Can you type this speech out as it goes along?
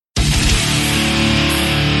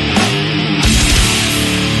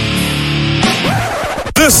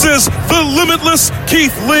This is the limitless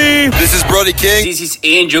Keith Lee. This is Brody King. This is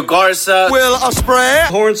Angel Garza. Will Ospreay.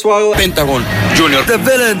 Hornswoggle. Pentagon Jr. The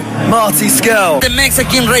villain, Marty Scurll. The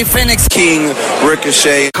Mexican Rey Fenix. King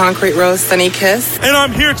Ricochet. Concrete Rose, Sunny Kiss. And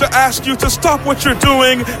I'm here to ask you to stop what you're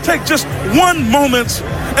doing, take just one moment,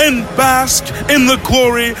 and bask in the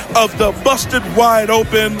glory of the Busted Wide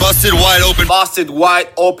Open. Busted Wide Open. Busted Wide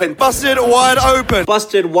Open. Busted Wide Open.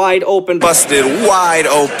 Busted Wide Open. Busted Wide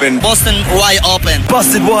Open. Boston Wide Open.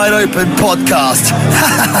 Busted Wide Open podcast.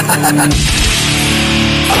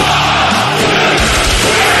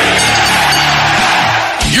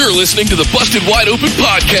 You're listening to the Busted Wide Open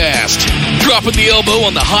podcast, dropping the elbow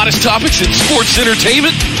on the hottest topics in sports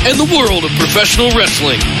entertainment and the world of professional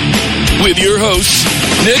wrestling. With your hosts,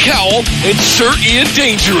 Nick Howell and Sir Ian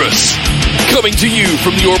Dangerous. Coming to you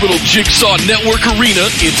from the Orbital Jigsaw Network Arena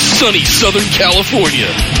in sunny Southern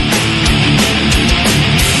California.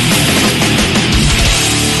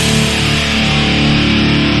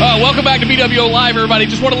 Welcome back to BWO Live, everybody.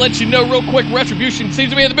 Just want to let you know real quick, Retribution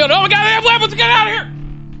seems to be in the building. Oh, my God, they have weapons! Get out of here!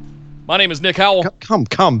 My name is Nick Howell.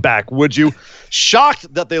 Come back, would you?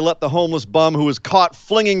 Shocked that they let the homeless bum who was caught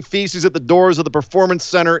flinging feces at the doors of the Performance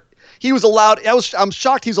Center. He was allowed. I'm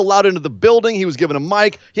shocked he's allowed into the building. He was given a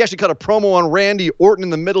mic. He actually cut a promo on Randy Orton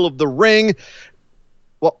in the middle of the ring.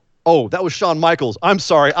 Oh, that was Shawn Michaels. I'm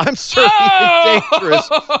sorry. I'm Sir Ian Dangerous.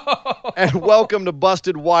 And welcome to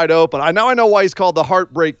Busted Wide Open. I know why he's called the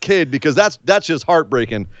Heartbreak Kid, because that's just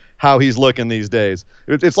heartbreaking how he's looking these days.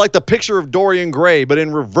 It's like the picture of Dorian Gray, but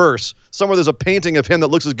in reverse. Somewhere there's a painting of him that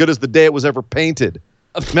looks as good as the day it was ever painted.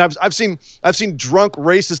 I mean, I've seen drunk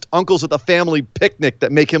racist uncles at the family picnic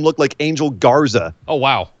that make him look like Angel Garza. Oh,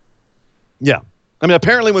 wow. Yeah. I mean,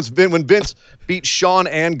 apparently when Vince beat Shawn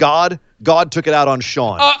and God took it out on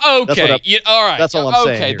Shawn. Okay. All right. That's all I'm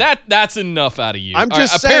saying. Okay, that's enough out of you. I'm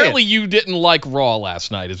just saying. Apparently you didn't like Raw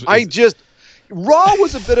last night. Raw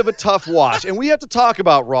was a bit of a tough watch, and we have to talk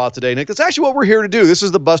about Raw today, Nick. That's actually what we're here to do. This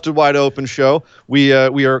is the Busted Wide Open show. We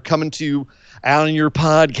are coming to you on your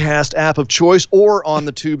podcast app of choice, or on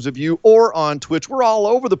the tubes of you, or on Twitch. We're all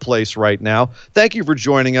over the place right now. Thank you for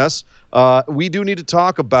joining us. We do need to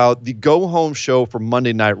talk about the go-home show from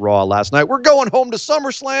Monday Night Raw last night. We're going home to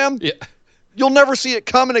SummerSlam. Yeah. You'll never see it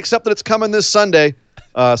coming, except that it's coming this Sunday.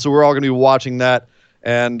 So we're all going to be watching that.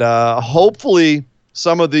 And hopefully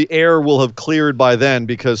some of the air will have cleared by then,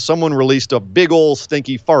 because someone released a big old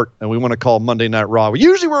stinky fart, and we want to call Monday Night Raw.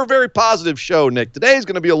 Usually we're a very positive show, Nick. Today's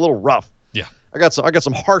going to be a little rough. Yeah. I got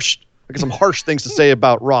some harsh things to say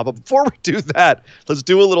about Raw. But before we do that, let's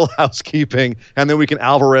do a little housekeeping, and then we can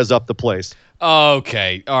Alvarez up the place.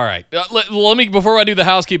 Okay, all right. Let me, before I do the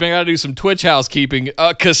housekeeping, I got to do some Twitch housekeeping.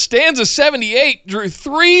 Costanza78 drew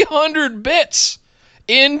 300 bits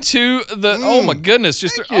into the, oh my goodness,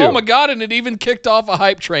 oh my God, and it even kicked off a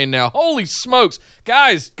hype train now. Holy smokes.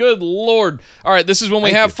 Guys, good Lord. All right, this is when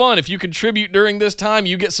we have fun. If you contribute during this time,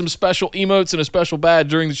 you get some special emotes and a special badge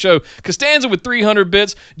during the show. Costanza with 300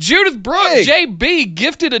 bits. Judith Brooke, JB,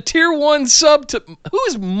 gifted a tier 1 sub to, who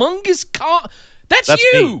is Mungus Kong? That's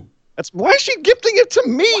you. Me. Why is she gifting it to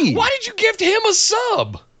me? Why did you gift him a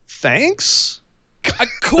sub? Thanks.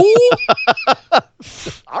 Cool.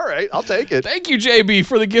 All right, I'll take it. Thank you, JB,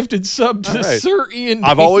 for the gifted sub to Sir Ian.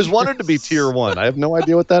 I've always wanted to be tier 1. I have no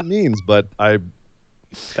idea what that means, but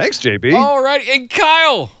thanks, JB. All right, and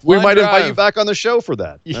Kyle. We might invite you back on the show for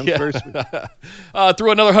that. Yeah. Very sweet.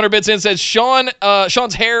 Threw another 100 bits in, says,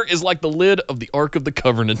 Sean's hair is like the lid of the Ark of the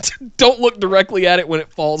Covenant. Don't look directly at it when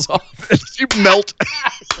it falls off. You melt.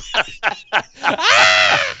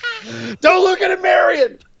 Don't look at it,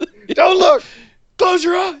 Marion. Don't look. Close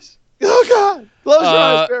your eyes. Oh, God. Close your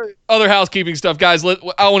eyes, Marion. Other housekeeping stuff, guys.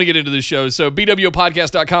 I want to get into this show. So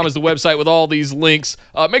bwopodcast.com is the website with all these links.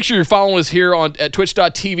 Make sure you're following us here at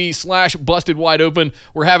twitch.tv/bustedwideopen.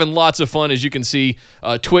 We're having lots of fun, as you can see.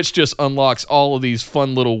 Twitch just unlocks all of these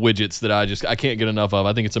fun little widgets that I can't get enough of.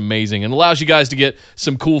 I think it's amazing, and allows you guys to get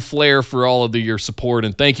some cool flair for all of your support,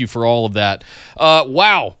 and thank you for all of that.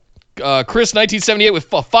 Wow. Chris 1978 with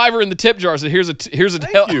 $5 in the tip jar. So here's a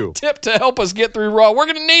tip to help us get through Raw. We're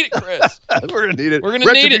gonna need it, Chris. We're gonna need it. We're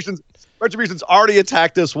gonna need it. Retribution's already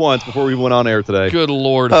attacked us once before we went on air today. Good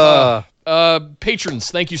Lord. Patrons,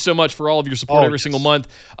 thank you so much for all of your support every single month.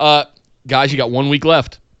 Guys, you got 1 week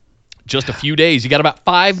left. Just a few days. You got about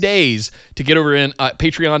 5 days to get over in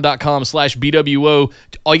patreon.com/BWO.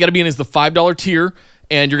 All you got to be in is the $5 tier.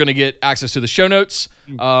 And you're going to get access to the show notes,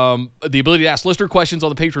 the ability to ask listener questions on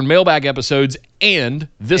the patron mailbag episodes, and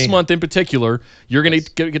this month in particular, you're going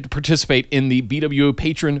to get to participate in the BWO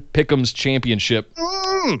Patron Pick'ems Championship.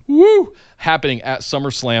 Woo! Happening at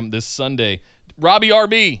SummerSlam this Sunday. Robbie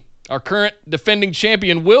RB, Our current defending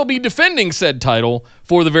champion will be defending said title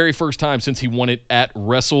for the very first time since he won it at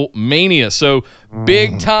WrestleMania. So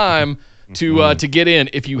big time to get in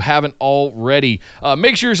if you haven't already.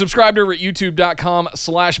 Make sure you're subscribed over at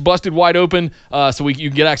youtube.com/bustedwideopen so you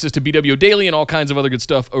can get access to BWO Daily and all kinds of other good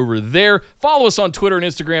stuff over there. Follow us on Twitter and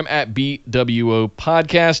Instagram at BWO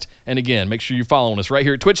Podcast. And again, make sure you're following us right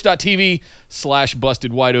here at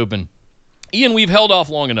twitch.tv/bustedwideopen. Ian, we've held off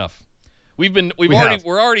long enough. We're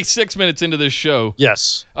already 6 minutes into this show.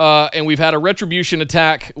 Yes. And we've had a retribution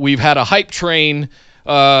attack. We've had a hype train.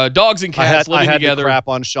 Dogs and cats living together. To crap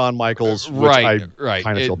on Shawn Michaels, which right. I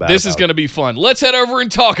kind of feel bad This about. is going to be fun. Let's head over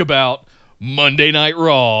and talk about Monday Night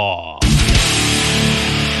Raw.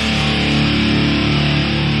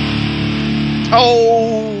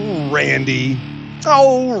 Oh, Randy.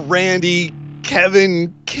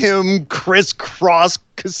 Kevin, Kim, Chris Cross,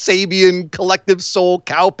 Kasabian, Collective Soul,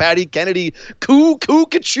 Cow Patty, Kennedy,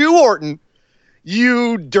 Kachu Orton.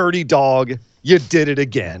 You dirty dog. You did it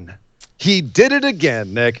again. He did it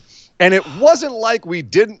again, Nick. And it wasn't like we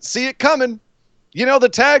didn't see it coming. You know, the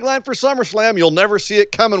tagline for SummerSlam, you'll never see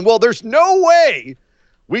it coming. Well, there's no way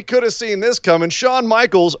we could have seen this coming. Shawn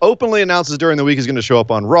Michaels openly announces during the week he's going to show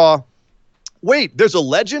up on Raw. Wait, there's a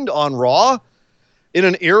legend on Raw in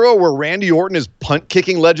an era where Randy Orton is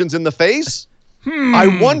punt-kicking legends in the face? I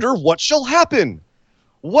wonder what shall happen.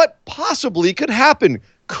 What possibly could happen?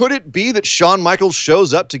 Could it be that Shawn Michaels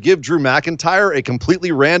shows up to give Drew McIntyre a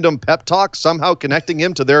completely random pep talk, somehow connecting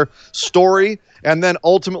him to their story, and then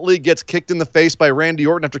ultimately gets kicked in the face by Randy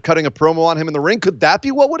Orton after cutting a promo on him in the ring? Could that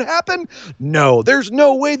be what would happen? No, there's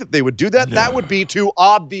no way that they would do that. No. That would be too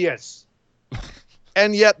obvious.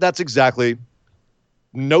 And yet, that's exactly,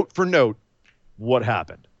 note for note, what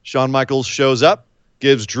happened. Shawn Michaels shows up,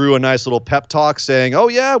 gives Drew a nice little pep talk saying, oh,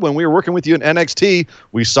 yeah, when we were working with you in NXT,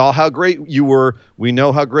 we saw how great you were. We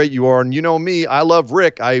know how great you are. And you know me, I love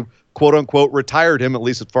Rick. I, quote unquote, retired him, at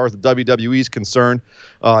least as far as the WWE is concerned.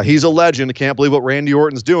 He's a legend. I can't believe what Randy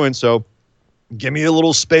Orton's doing. So give me a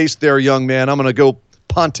little space there, young man. I'm going to go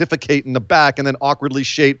pontificate in the back and then awkwardly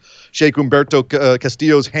shake Humberto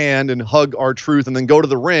Castillo's hand and hug R-Truth and then go to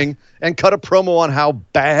the ring and cut a promo on how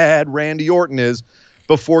bad Randy Orton is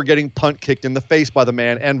before getting punt kicked in the face by the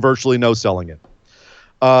man and virtually no selling it.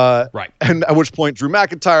 Right. And at which point Drew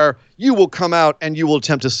McIntyre, you will come out and you will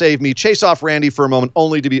attempt to save me, chase off Randy for a moment,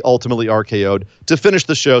 only to be ultimately RKO'd to finish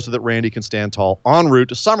the show so that Randy can stand tall en route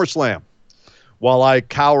to SummerSlam. While I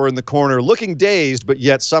cower in the corner looking dazed, but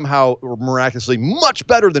yet somehow miraculously much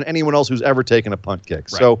better than anyone else who's ever taken a punt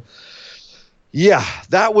kick. Right. So, yeah,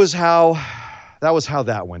 that was how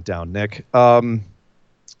that went down, Nick.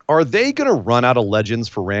 Are they going to run out of legends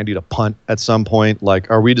for Randy to punt at some point? Like,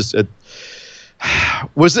 are we just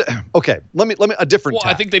was it okay? Let me a different.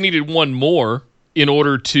 Well, I think they needed one more in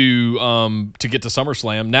order to get to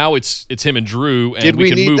SummerSlam. Now it's him and Drew, and we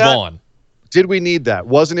can move on. Did we need that?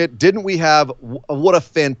 Wasn't it? Didn't we have what a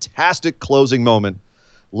fantastic closing moment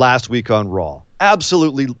last week on Raw?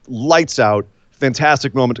 Absolutely lights out.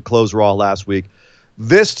 Fantastic moment to close Raw last week.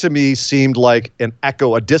 This to me seemed like a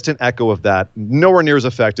distant echo of that. Nowhere near as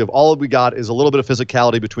effective. All we got is a little bit of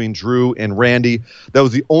physicality between Drew and Randy. That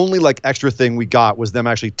was the only extra thing we got, was them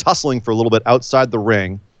actually tussling for a little bit outside the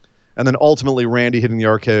ring, and then ultimately Randy hitting the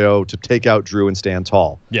RKO to take out Drew and stand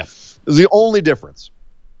tall. Yeah, it was the only difference.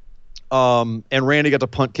 And Randy got to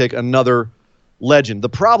punt kick another legend. The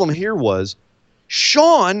problem here was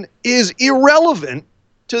Shawn is irrelevant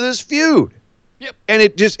to this feud. Yep. And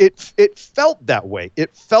it felt that way.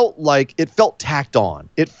 It felt tacked on.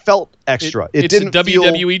 It felt extra. It's a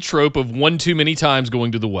WWE trope of one too many times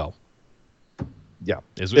going to the well. Yeah.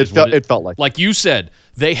 It felt like. Like you said,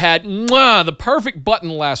 they had the perfect button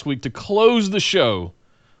last week to close the show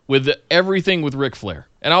with everything with Ric Flair.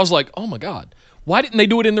 And I was like, oh my God. Why didn't they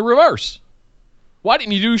do it in the reverse? Why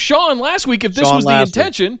didn't you do Shawn last week if this was the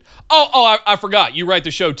intention? Oh, I forgot. You write the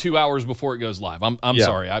show 2 hours before it goes live. I'm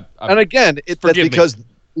sorry. And again, that's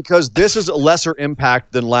because this is a lesser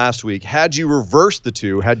impact than last week. Had you reversed the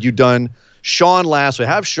two, had you done Shawn last week,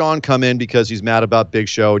 have Shawn come in because he's mad about Big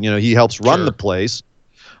Show and he helps run the place,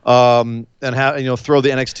 and throw the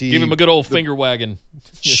NXT, give him a good old finger wagging.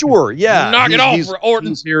 Sure, yeah, knock it off for Orton.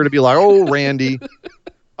 He's here to be like, oh, Randy.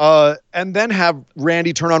 And then have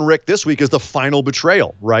Randy turn on Rick this week as the final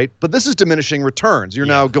betrayal, right? But this is diminishing returns. You're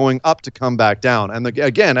now going up to come back down. And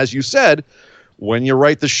again, as you said, when you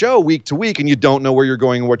write the show week to week and you don't know where you're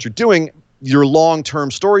going and what you're doing, your long-term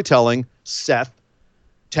storytelling, Seth,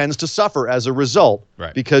 tends to suffer as a result.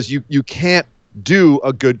 Right. Because you can't do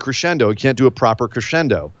a good crescendo. You can't do a proper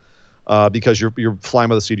crescendo. because you're flying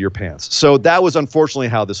by the seat of your pants. So that was unfortunately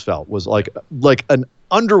how this felt, was like an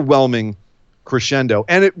underwhelming crescendo.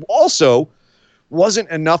 And it also wasn't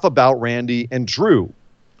enough about Randy and Drew.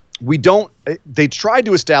 They tried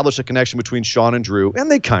to establish a connection between Shawn and Drew,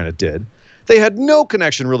 and they kind of did. They had no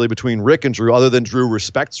connection really between Rick and Drew, other than Drew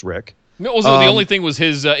respects Rick. No, also, the only thing was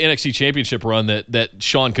his NXT Championship run that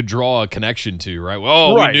Shawn could draw a connection to, right?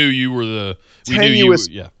 Well, right. We knew you were the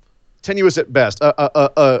tenuous at best.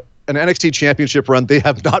 An NXT Championship run they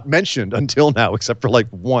have not mentioned until now, except for like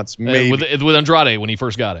once, maybe with Andrade when he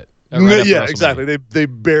first got it. Yeah, exactly. They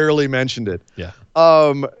barely mentioned it. Yeah.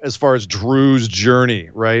 As far as Drew's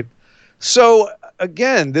journey, right? So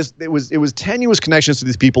again, it was tenuous connections to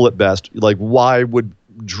these people at best. Like, why would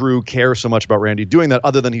Drew care so much about Randy doing that,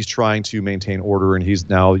 other than he's trying to maintain order and he's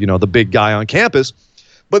now, the big guy on campus?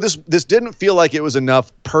 But this didn't feel like it was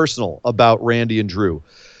enough personal about Randy and Drew.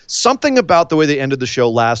 Something about the way they ended the show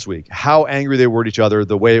last week, how angry they were at each other,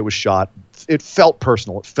 the way it was shot, it felt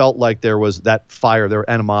personal. It felt like there was that fire, their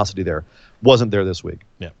animosity there. Wasn't there this week.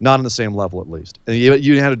 Yeah. Not on the same level, at least. And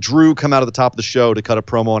you had a Drew come out at the top of the show to cut a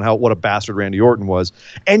promo on what a bastard Randy Orton was,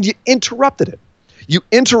 and you interrupted it. You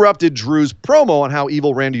interrupted Drew's promo on how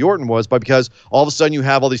evil Randy Orton was because all of a sudden you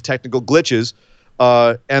have all these technical glitches,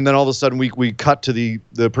 and then all of a sudden we cut to the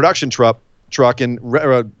production truck and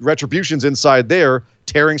Retribution's inside there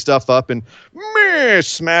tearing stuff up and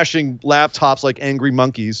smashing laptops like angry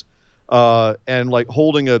monkeys, and like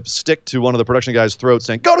holding a stick to one of the production guys' throats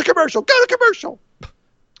saying, go to commercial.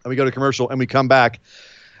 And we go to commercial and we come back,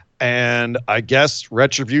 and I guess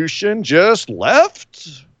Retribution just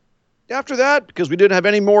left after that because we didn't have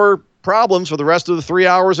any more problems for the rest of the 3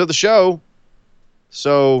 hours of the show.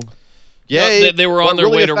 So yay. They were on their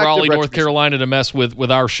way to Raleigh, North Carolina to mess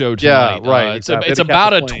with our show tonight. Yeah, right. It's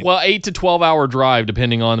about a 8 to 12 hour drive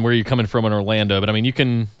depending on where you're coming from in Orlando. But I mean, you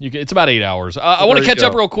can it's about 8 hours. I want to catch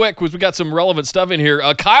up real quick because we got some relevant stuff in here.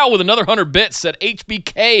 Kyle with another 100 bits said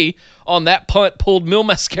HBK on that punt pulled Mil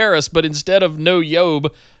Mascaras, but instead of no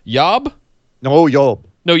Yob. No Yob.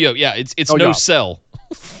 No Yob. Yeah, it's no Cell.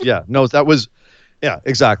 Yeah, no, that was. Yeah,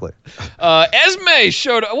 exactly. Esme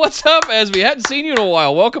showed up. What's up, Esme? Hadn't seen you in a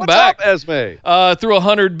while. Welcome back. What's up, Esme? Threw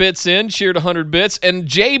 100 bits in, cheered 100 bits, and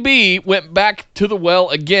JB went back to the well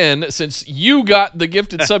again since you got the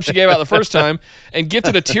gifted sub she gave out the first time and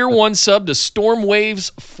gifted a tier 1 sub to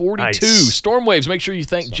Stormwaves 42. Nice. Stormwaves, make sure you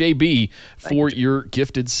thank JB for your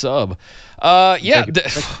gifted sub.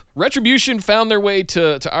 Retribution found their way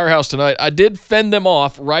to our house tonight. I did fend them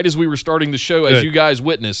off right as we were starting the show, as you guys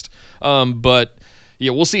witnessed. But yeah,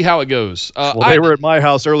 we'll see how it goes. They were at my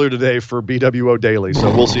house earlier today for BWO Daily, so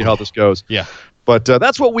we'll see how this goes. Yeah. But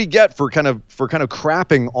that's what we get for kind of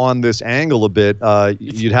crapping on this angle a bit.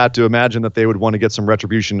 You'd have to imagine that they would want to get some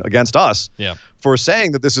retribution against us for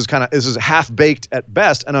saying that this is half baked at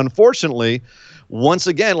best. And unfortunately, once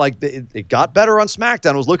again, like it got better on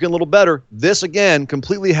SmackDown. It was looking a little better. This again,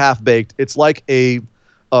 completely half baked. It's like a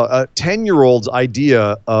 10-year-old's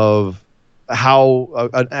idea of how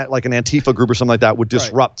like an Antifa group or something like that would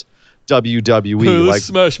disrupt WWE. Like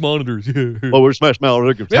smash monitors. We're smash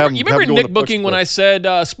monitors. You remember Nick Booking when I said,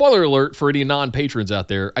 spoiler alert for any non-patrons out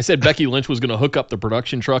there, I said Becky Lynch was going to hook up the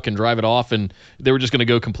production truck and drive it off, and they were just going to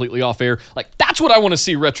go completely off air. Like, that's what I want to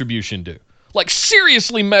see Retribution do. Like,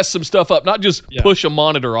 seriously mess some stuff up, not just push a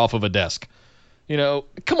monitor off of a desk.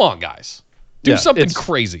 Come on, guys. Do something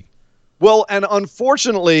crazy. Well, and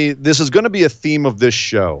unfortunately, this is going to be a theme of this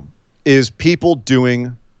show, is people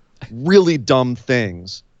doing really dumb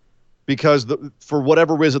things. Because for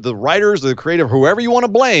whatever reason, the writers, the creative, whoever you want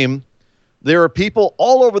to blame, there are people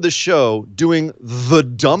all over the show doing the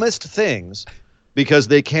dumbest things because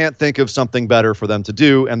they can't think of something better for them to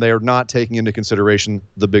do, and they are not taking into consideration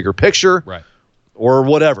the bigger picture, right, or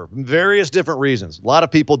whatever. Various different reasons. A lot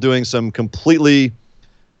of people doing some completely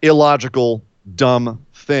illogical, dumb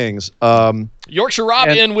things. Yorkshire Rob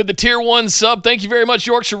in with the tier 1 sub. Thank you very much,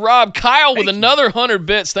 Yorkshire Rob. Kyle with another 100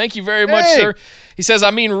 bits. Thank you very much, sir. He says,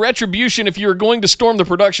 I mean, Retribution, if you're going to storm the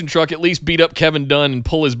production truck, at least beat up Kevin Dunn and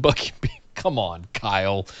pull his bucket. Come on,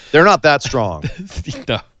 Kyle. They're not that strong.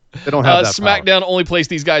 No. They don't have that SmackDown, power. Only place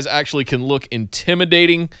these guys actually can look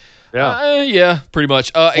intimidating. Yeah. Pretty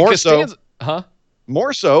much.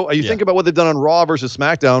 More so, you think about what they've done on Raw versus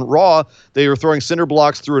SmackDown. Raw, they were throwing cinder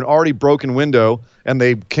blocks through an already broken window, and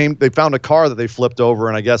they found a car that they flipped over,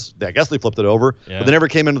 and I guess they flipped it over, but they never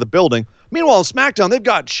came into the building. Meanwhile, on SmackDown, they've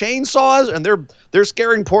got chainsaws, and they're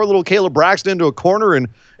scaring poor little Caleb Braxton into a corner and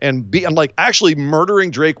like actually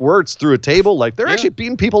murdering Drake Wirtz through a table. Like they're actually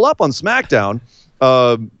beating people up on SmackDown.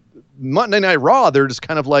 Monday Night Raw, they're just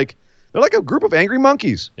kind of like they're like a group of angry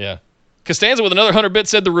monkeys. Yeah. Costanza with another 100 bits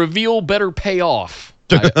said the reveal better pay off.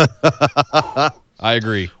 I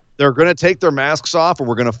agree. They're going to take their masks off, and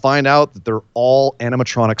we're going to find out that they're all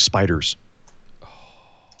animatronic spiders.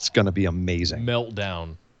 It's going to be amazing.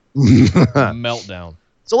 Meltdown. Meltdown.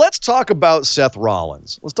 So let's talk about Seth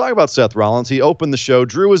Rollins. He opened the show.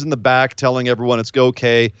 Drew was in the back telling everyone it's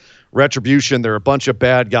okay. Retribution, they're a bunch of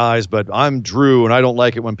bad guys, but I'm Drew, and I don't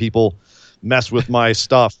like it when people mess with my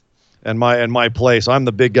stuff and my place. I'm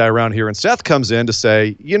the big guy around here. And Seth comes in to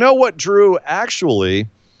say, you know what, Drew? Actually,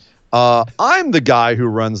 I'm the guy who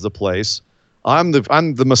runs the place. I'm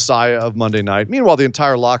the messiah of Monday Night. Meanwhile, the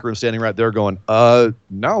entire locker room standing right there going,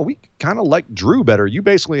 no, we kind of like Drew better. You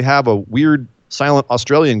basically have a weird silent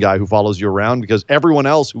Australian guy who follows you around because everyone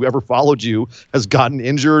else who ever followed you has gotten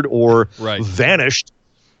injured or vanished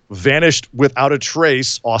without a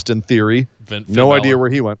trace. Austin Theory. Finn no Balor. idea where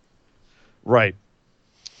he went. Right.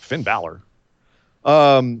 Finn Balor.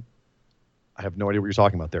 I have no idea what you're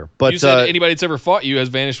talking about there. But you said anybody that's ever fought you has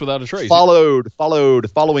vanished without a trace. Following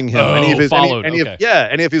him. Oh, any of his followed. any Okay. of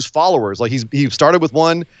any of his followers. Like he started with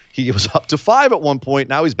 1, he was up to 5 at one point.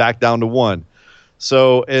 Now he's back down to 1.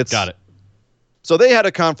 So it's Got it. So they had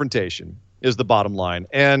a confrontation, is the bottom line.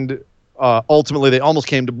 And ultimately, they almost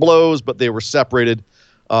came to blows, but they were separated.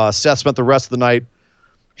 Seth spent the rest of the night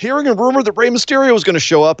hearing a rumor that Rey Mysterio was going to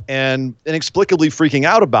show up and inexplicably freaking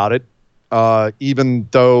out about it, even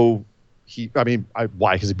though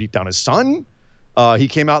why? Because he beat down his son? He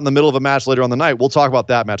came out in the middle of a match later on the night. We'll talk about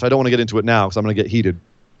that match. I don't want to get into it now because I'm going to get heated.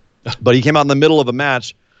 But he came out in the middle of a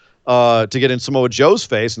match to get in Samoa Joe's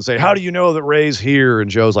face and say, how do you know that Ray's here? And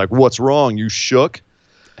Joe's like, what's wrong? You shook?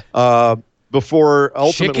 Before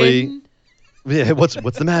ultimately, yeah, what's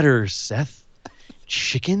the matter, Seth?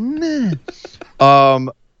 Chicken?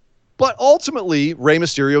 But ultimately, Rey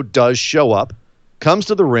Mysterio does show up, comes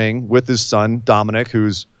to the ring with his son, Dominic,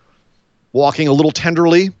 who's walking a little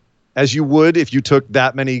tenderly, as you would if you took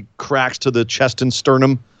that many cracks to the chest and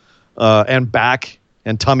sternum and back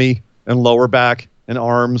and tummy and lower back and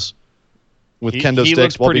arms with kendo he sticks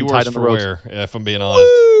looks while pretty being worse tied in the for ropes. wear, if I'm being honest.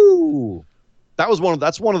 Woo!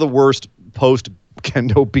 That's one of the worst post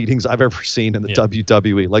kendo beatings I've ever seen in the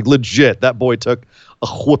WWE. Like legit, that boy took a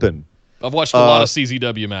whooping. I've watched a lot of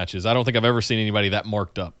CZW matches. I don't think I've ever seen anybody that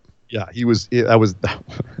marked up. Yeah, that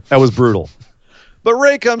was brutal. But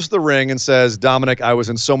Ray comes to the ring and says, Dominic, I was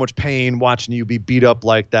in so much pain watching you be beat up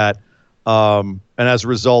like that. And as a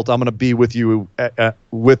result, I'm going to be with you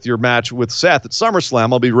with your match with Seth at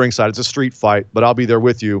SummerSlam. I'll be ringside. It's a street fight, but I'll be there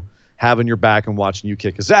with you, having your back and watching you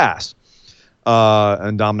kick his ass.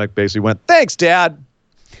 And Dominic basically went, thanks, Dad.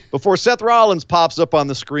 Before Seth Rollins pops up on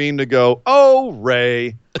the screen to go, oh,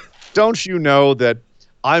 Ray, don't you know that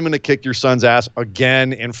I'm going to kick your son's ass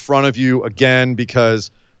again in front of you again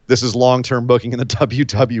because this is long-term booking in the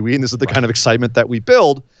WWE, and this is the kind of excitement that we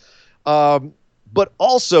build. But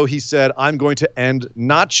also, he said, I'm going to end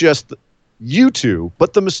not just you two,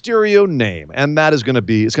 but the Mysterio name, and that is going to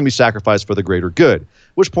be sacrificed for the greater good.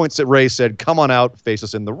 Which points that Ray said, come on out, face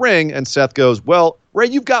us in the ring, and Seth goes, well, Ray,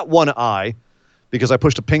 you've got one eye because I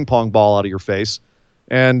pushed a ping pong ball out of your face,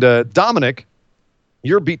 and Dominic,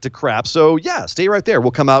 you're beat to crap, so yeah, stay right there.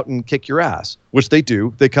 We'll come out and kick your ass, which they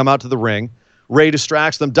do. They come out to the ring. Ray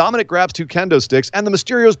distracts them. Dominic grabs 2 kendo sticks, and the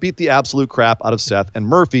Mysterios beat the absolute crap out of Seth and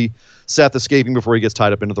Murphy. Seth escaping before he gets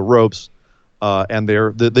tied up into the ropes, and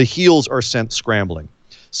the heels are sent scrambling.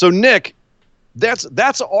 So Nick, that's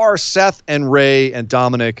our Seth and Ray and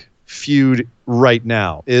Dominic feud right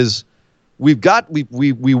now. Is we went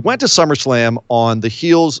to SummerSlam on the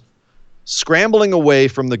heels scrambling away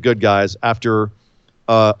from the good guys after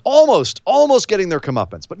almost getting their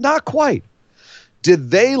comeuppance, but not quite.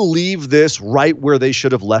 Did they leave this right where they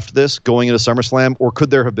should have left this going into SummerSlam, or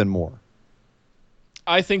could there have been more?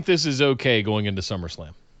 I think this is okay going into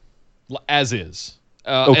SummerSlam, as is.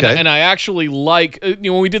 Okay. And I actually like,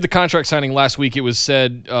 when we did the contract signing last week, it was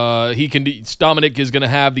said Dominic is going to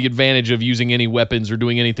have the advantage of using any weapons or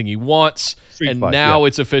doing anything he wants. Now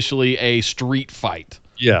it's officially a street fight.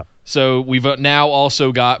 Yeah. So we've now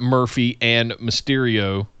also got Murphy and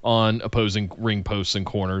Mysterio on opposing ring posts and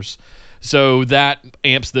corners. So that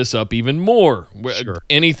amps this up even more. Sure.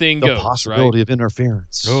 Anything the goes, possibility right? of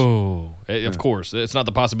interference. Oh, of course. It's not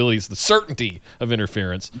the possibility, it's the certainty of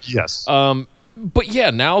interference. Yes. But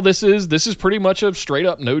yeah, now this is pretty much a straight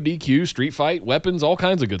up no DQ street fight, weapons, all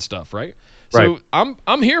kinds of good stuff, right? So Right.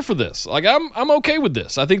 I'm here for this. Like I'm okay with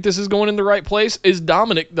this. I think this is going in the right place. Is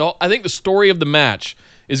Dominic? I think the story of the match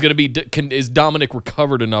is going to be is Dominic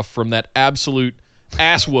recovered enough from that absolute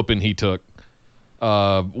ass whooping he took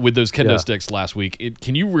with those kendo sticks last week?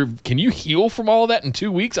 Can you heal from all of that in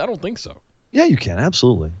 2 weeks? I don't think so. Yeah, you can,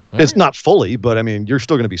 absolutely. It's not fully, but I mean, you're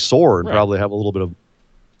still going to be sore and Right. probably have a little bit of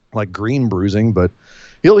like green bruising, but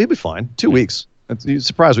he'll be fine. 2 weeks. You're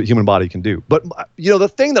surprised what human body can do. But the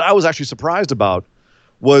thing that I was actually surprised about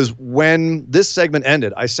was when this segment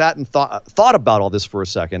ended, I sat and thought about all this for a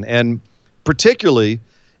second, and particularly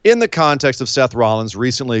in the context of Seth Rollins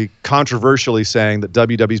recently controversially saying that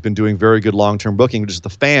WWE's been doing very good long-term booking, just the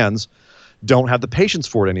fans don't have the patience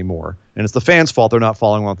for it anymore. And it's the fans' fault they're not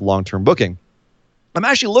following on with the long-term booking. I'm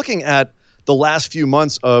actually looking at the last few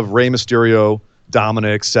months of Rey Mysterio,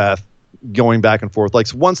 Dominic, Seth, going back and forth. Like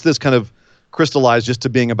once this kind of crystallized just to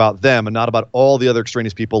being about them and not about all the other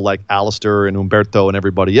extraneous people like Alistair and Humberto and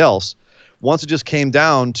everybody else, once it just came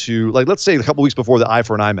down to, like, let's say a couple weeks before the eye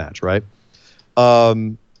for an eye match, right?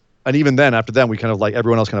 And even then, after then, we kind of like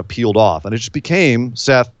everyone else kind of peeled off. And it just became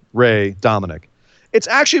Seth, Rey, Dominic. It's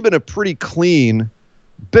actually been a pretty clean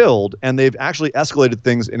build, and they've actually escalated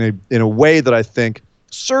things in a way that I think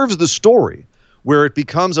serves the story, where it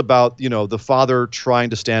becomes about, the father trying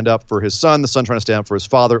to stand up for his son, the son trying to stand up for his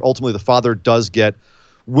father. Ultimately, the father does get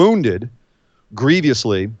wounded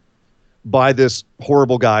grievously by this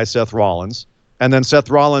horrible guy, Seth Rollins. And then Seth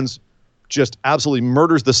Rollins just absolutely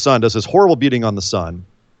murders the son, does this horrible beating on the son,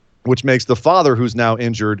 which makes the father, who's now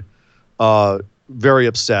injured, very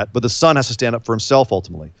upset. But the son has to stand up for himself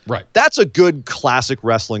ultimately. Right. That's a good classic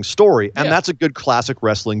wrestling story, and that's a good classic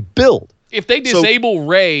wrestling build. If they disable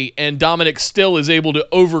Rey and Dominic still is able to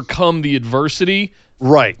overcome the adversity,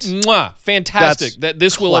 right? Fantastic. That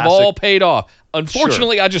this will have all paid off.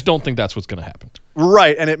 Unfortunately, I just don't think that's what's going to happen.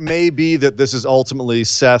 Right, and it may be that this is ultimately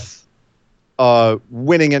Seth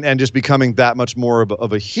winning and just becoming that much more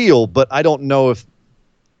of a heel, but I don't know if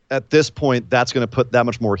at this point that's going to put that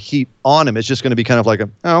much more heat on him. It's just going to be kind of like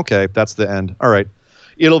okay, that's the end. All right.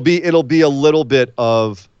 It'll be a little bit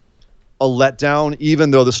of a letdown,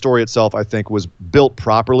 even though the story itself, I think, was built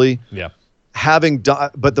properly. Yeah.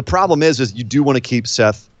 But the problem is you do want to keep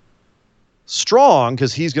Seth strong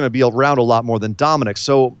because he's going to be around a lot more than Dominic.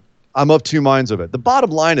 So I'm of two minds of it. The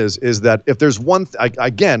bottom line is that if there's one,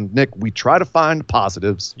 again, Nick, we try to find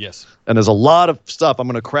positives. Yes. And there's a lot of stuff I'm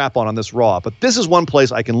going to crap on this Raw, but this is one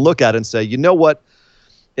place I can look at and say, you know what?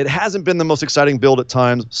 It hasn't been the most exciting build at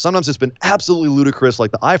times. Sometimes it's been absolutely ludicrous.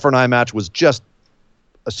 Like the eye for an eye match was just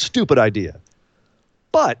a stupid idea.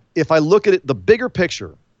 But if I look at it, the bigger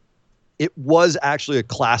picture, it was actually a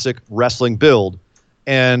classic wrestling build.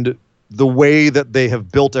 And the way that they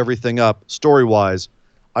have built everything up story-wise,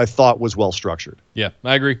 I thought was well structured. Yeah,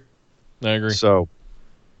 I agree. So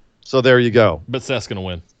there you go. But Seth's going to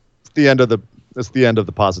win. It's the end of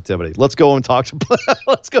the positivity. Let's go and talk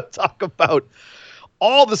about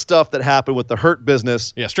all the stuff that happened with the Hurt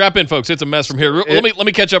Business. Yeah, strap in, folks. It's a mess from here. Let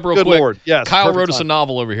me catch up real good quick. Lord. Yes, Kyle wrote us a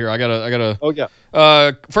novel over here. I gotta. Oh yeah.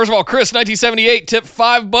 First of all, Chris, 1978, tipped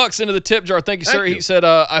 $5 into the tip jar. Thank you, sir. He said,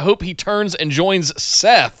 "I hope he turns and joins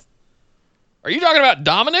Seth." Are you talking about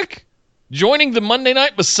Dominic joining the Monday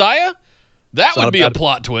Night Messiah? That would be a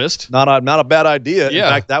plot twist. Not a bad idea. Yeah.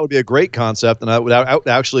 In fact, that would be a great concept, and that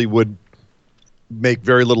actually would make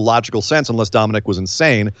very little logical sense unless Dominic was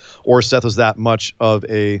insane or Seth was that much of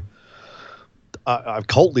a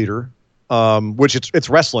cult leader, which it's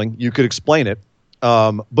wrestling. You could explain it.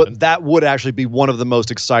 But that would actually be one of the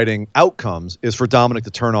most exciting outcomes is for Dominic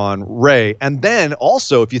to turn on Rey. And then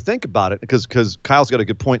also, if you think about it, because Kyle's got a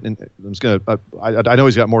good point, and I'm just going to, I know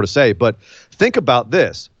he's got more to say, but think about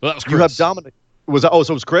this. Well, that was Chris. You have Dominic. So it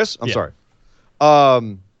was Chris? I'm sorry.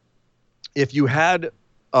 If you had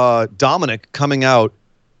Dominic coming out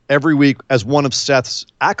every week as one of Seth's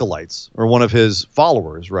acolytes or one of his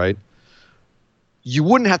followers, right? You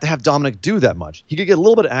wouldn't have to have Dominic do that much. He could get a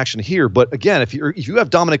little bit of action here, but again, if you have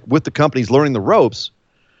Dominic with the company, he's learning the ropes,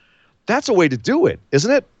 that's a way to do it,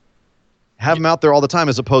 isn't it? Have him out there all the time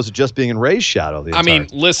as opposed to just being in Rey's shadow.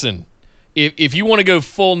 Listen, if you want to go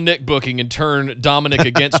full Nick booking and turn Dominic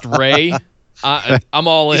against Rey, I'm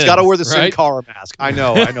all in. He's got to wear the right? Sin Cara mask. I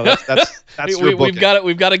know. That's your we've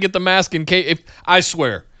got to get the mask in case. I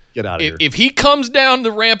swear, get out of here. If he comes down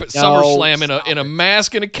the ramp at SummerSlam in a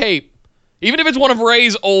mask and a cape, even if it's one of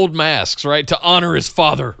Rey's old masks, right, to honor his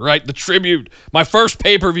father, right, the tribute, my first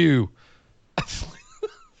pay-per-view.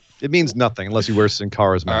 It means nothing unless you wear Sin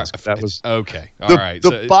Cara's mask. That was okay. All right.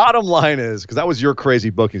 The bottom line is, because that was your crazy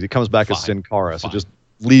bookings, he comes back as Sin Cara, so just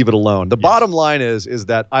leave it alone. The bottom line is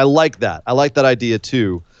that I like that. I like that idea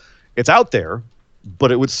too. It's out there,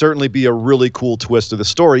 but it would certainly be a really cool twist to the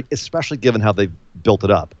story, especially given how they built it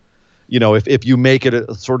up. You know, if you make it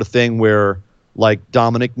a sort of thing where, like,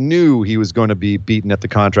 Dominic knew he was going to be beaten at the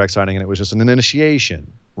contract signing and it was just an initiation,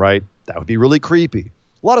 right? That would be really creepy.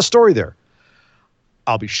 A lot of story there.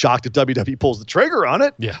 I'll be shocked if WWE pulls the trigger on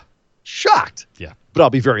it. Yeah. Shocked. Yeah. But I'll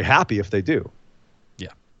be very happy if they do. Yeah.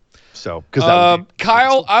 So, because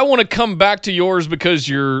Kyle, I want to come back to yours because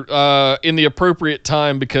you're in the appropriate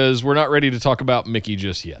time because we're not ready to talk about Mickey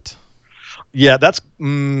just yet. Yeah, that's.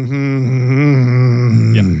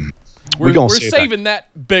 We're saving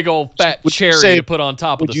that big old fat cherry to put on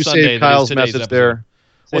top of the sundae. Save Kyle's that is today's message episode. there?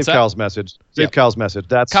 What's Save that? Kyle's message. Save Kyle's message.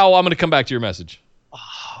 That's Kyle, I'm going to come back to your message.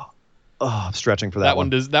 I'm stretching for that one.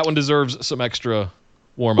 That one deserves some extra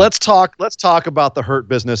warm up. Let's talk about the Hurt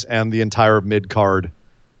Business and the entire mid card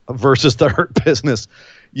versus the Hurt Business.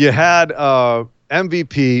 You had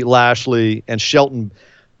MVP Lashley and Shelton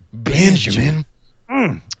Benjamin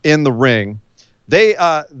in the ring. They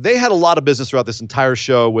had a lot of business throughout this entire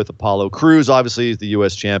show with Apollo Crews. Obviously, he's the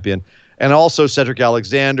U.S. champion, and also Cedric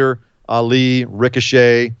Alexander, Ali,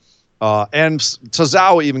 Ricochet, and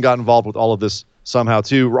Tozawa even got involved with all of this somehow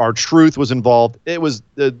too. R-Truth was involved. It was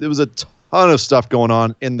a ton of stuff going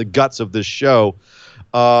on in the guts of this show.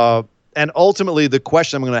 And ultimately, the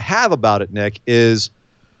question I'm going to have about it, Nick, is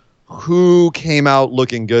who came out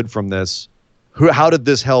looking good from this? How did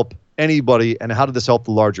this help anybody, and how did this help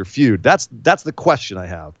the larger feud? That's the question I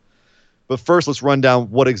have. But first, let's run down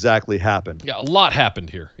what exactly happened. Yeah, a lot happened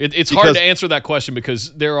here. It's hard to answer that question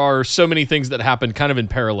because there are so many things that happened kind of in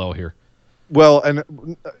parallel here. Well, and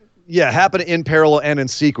happened in parallel and in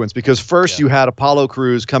sequence because first you had Apollo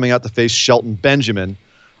Crews coming out to face Shelton Benjamin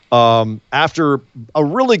after a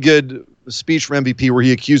really good speech from MVP where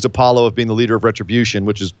he accused Apollo of being the leader of Retribution,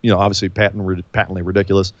 which is obviously patently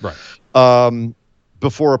ridiculous. Right.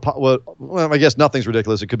 Before Apollo, well, I guess nothing's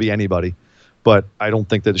ridiculous. It could be anybody, but I don't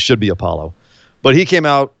think that it should be Apollo. But he came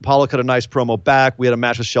out. Apollo cut a nice promo back. We had a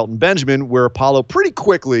match with Shelton Benjamin where Apollo pretty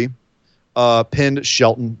quickly pinned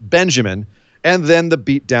Shelton Benjamin. And then the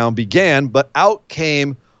beatdown began, but out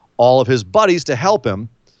came all of his buddies to help him,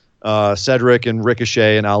 Cedric and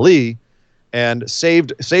Ricochet and Ali, and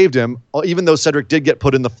saved him. Even though Cedric did get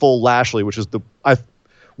put in the full Lashley, which is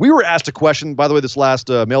we were asked a question. By the way, this last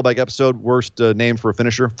mailbag episode, worst name for a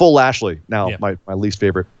finisher, full Lashley. Now my least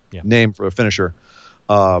favorite name for a finisher.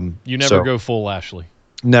 You never go full Lashley.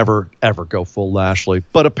 Never ever go full Lashley.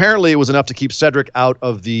 But apparently, it was enough to keep Cedric out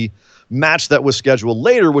of the match that was scheduled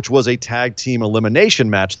later, which was a tag team elimination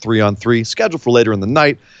match, 3-on-3, scheduled for later in the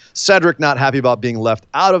night. Cedric not happy about being left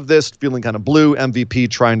out of this, feeling kind of blue. MVP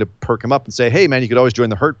trying to perk him up and say, hey, man, you could always join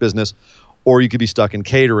the Hurt Business, or you could be stuck in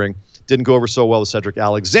catering. Didn't go over so well with Cedric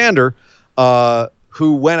Alexander,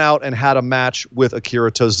 who went out and had a match with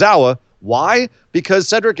Akira Tozawa. Why? Because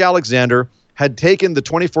Cedric Alexander had taken the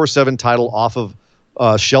 24/7 title off of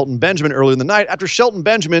Shelton Benjamin earlier in the night after Shelton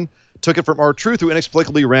Benjamin took it from R-Truth, who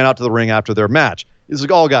inexplicably ran out to the ring after their match. This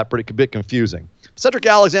all got a bit confusing. Cedric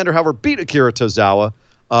Alexander, however, beat Akira Tozawa,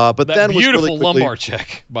 but that then was beautiful really quickly, lumbar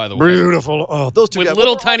check, by the way. Beautiful. Oh, those two with guys,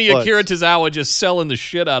 little tiny Akira Tozawa just selling the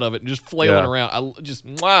shit out of it and just flailing around.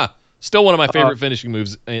 Still one of my favorite finishing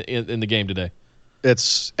moves in the game today.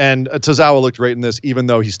 And Tozawa looked great in this, even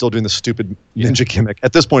though he's still doing the stupid ninja gimmick.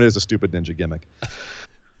 At this point, it is a stupid ninja gimmick.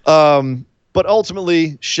 But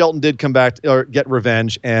ultimately, Shelton did come back or get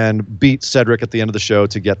revenge and beat Cedric at the end of the show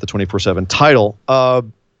to get the 24/7 title.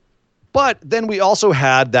 But then we also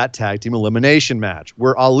had that tag team elimination match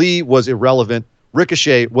where Ali was irrelevant,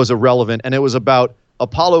 Ricochet was irrelevant, and it was about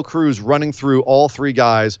Apollo Crews running through all three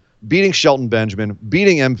guys, beating Shelton Benjamin,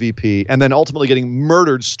 beating MVP, and then ultimately getting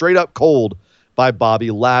murdered straight up cold by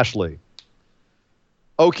Bobby Lashley.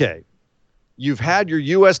 Okay, you've had your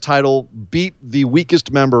U.S. title beat the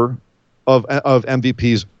weakest member of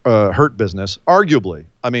MVP's Hurt Business, arguably.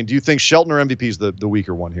 I mean, do you think Shelton or MVP is the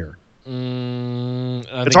weaker one here?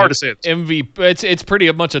 It's hard to say. It's pretty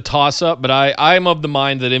much a toss-up, but I'm of the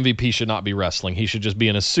mind that MVP should not be wrestling. He should just be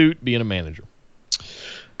in a suit, being a manager.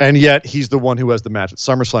 And yet, he's the one who has the match at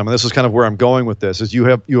SummerSlam. And this is kind of where I'm going with this, is you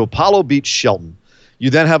Apollo beat Shelton. You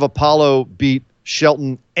then have Apollo beat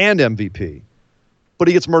Shelton and MVP. But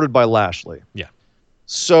he gets murdered by Lashley. Yeah.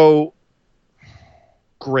 So,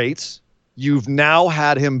 great. You've now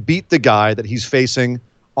had him beat the guy that he's facing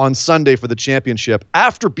on Sunday for the championship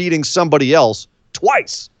after beating somebody else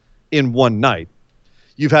twice in one night.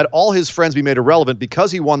 You've had all his friends be made irrelevant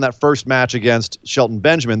because he won that first match against Shelton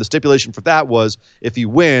Benjamin. The stipulation for that was if he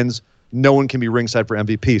wins, no one can be ringside for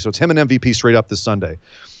MVP. So it's him and MVP straight up this Sunday.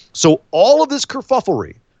 So all of this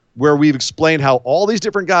kerfufflery where we've explained how all these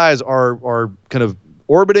different guys are kind of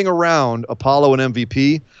orbiting around Apollo and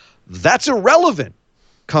MVP, that's irrelevant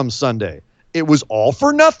come Sunday. It was all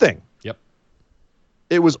for nothing. Yep.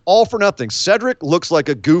 It was all for nothing. Cedric looks like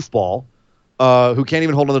a goofball who can't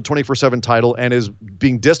even hold on the 24/7 title and is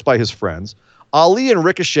being dissed by his friends. Ali and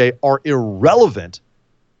Ricochet are irrelevant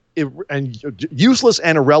useless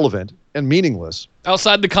and irrelevant and meaningless.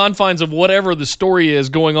 Outside the confines of whatever the story is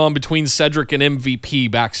going on between Cedric and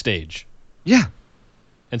MVP backstage. Yeah.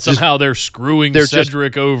 And somehow they're screwing they're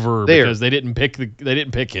Cedric over there. because they didn't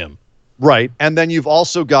pick him. Right. And then you've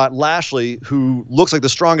also got Lashley, who looks like the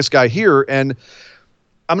strongest guy here. And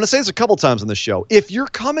I'm going to say this a couple times on the show. If you're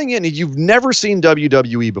coming in and you've never seen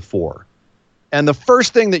WWE before, and the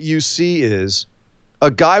first thing that you see is a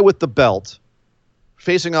guy with the belt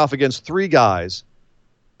facing off against 3 guys,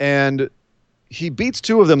 and he beats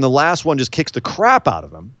 2 of them. The last one just kicks the crap out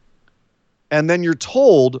of him. And then you're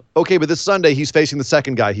told, okay, but this Sunday he's facing the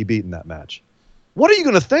second guy he beat in that match. What are you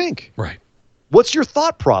going to think? Right. What's your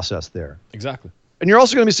thought process there? Exactly. And you're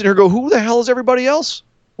also going to be sitting here and go, who the hell is everybody else?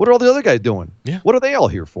 What are all the other guys doing? Yeah. What are they all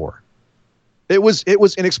here for? It was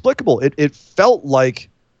inexplicable. It felt like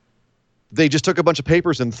they just took a bunch of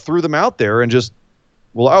papers and threw them out there and just,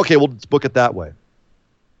 well, okay, we'll book it that way.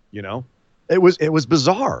 You know, it was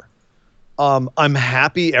bizarre. I'm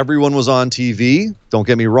happy everyone was on TV. Don't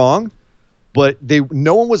get me wrong, but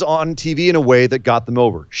no one was on TV in a way that got them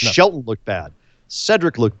over. No. Shelton looked bad.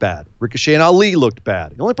 Cedric looked bad. Ricochet and Ali looked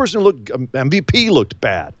bad. The only person who looked MVP looked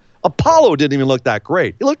bad. Apollo didn't even look that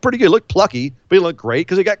great. He looked pretty good. He looked plucky, but he looked great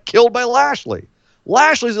because he got killed by Lashley.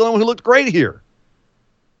 Lashley's the only one who looked great here.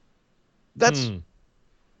 That's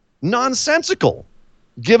nonsensical,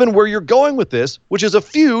 given where you're going with this, which is a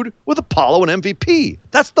feud with Apollo and MVP.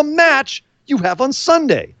 That's the match you have on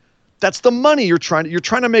Sunday. That's the money you're trying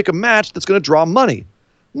to make a match that's going to draw money.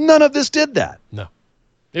 None of this did that. No.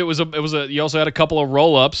 It was you also had a couple of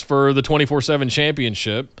roll-ups for the 24/7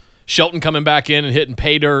 championship. Shelton coming back in and hitting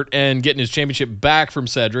pay dirt and getting his championship back from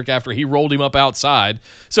Cedric after he rolled him up outside.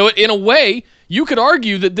 So in a way, you could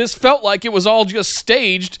argue that this felt like it was all just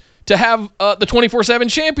staged to have the 24/7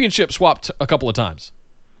 championship swapped a couple of times.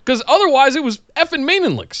 Because otherwise it was effing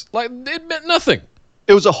meaningless. Like, it meant nothing.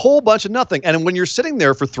 It was a whole bunch of nothing. And when you're sitting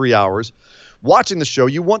there for 3 hours watching the show,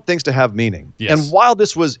 you want things to have meaning. Yes. And while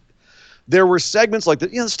there were segments like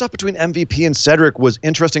the stuff between MVP and Cedric was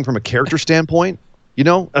interesting from a character standpoint. You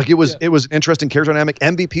know, like it was an interesting character dynamic.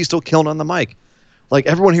 MVP still killing on the mic. Like,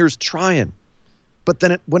 everyone here is trying. But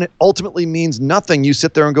then when it ultimately means nothing, you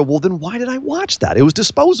sit there and go, well, then why did I watch that? It was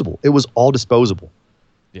disposable. It was all disposable.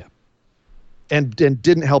 Yeah. And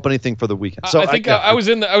didn't help anything for the weekend. So I think I was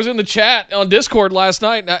in the chat on Discord last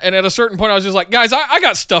night, and at a certain point I was just like, guys, I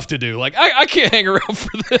got stuff to do. Like, I can't hang around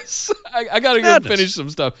for this. I got to go finish some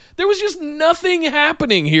stuff. There was just nothing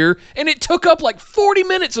happening here, and it took up like 40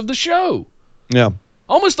 minutes of the show. Yeah.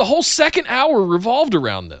 Almost the whole second hour revolved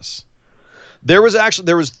around this. There was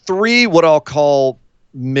 3 what I'll call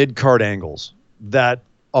mid-card angles that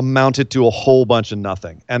amounted to a whole bunch of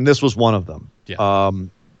nothing, and this was one of them. Yeah.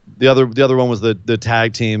 The other one was the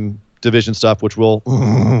tag team division stuff, which we'll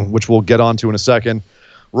get onto in a second.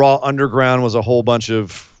 Raw Underground was a whole bunch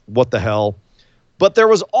of what the hell. But there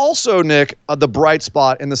was also, Nick, the bright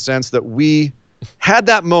spot in the sense that we had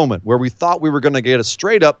that moment where we thought we were going to get a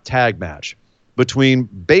straight-up tag match between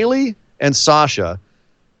Bayley and Sasha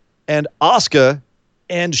and Asuka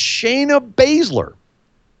and Shayna Baszler,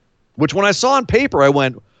 which when I saw on paper, I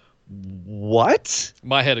went, what?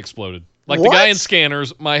 My head exploded. Like What? the guy in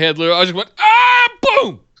Scanners, my head literally, I just went,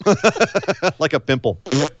 boom! Like a pimple.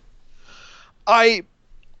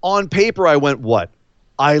 On paper, I went, what?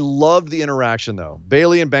 I loved the interaction, though.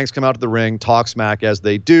 Bayley and Banks come out to the ring, talk smack as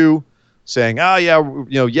they do, saying,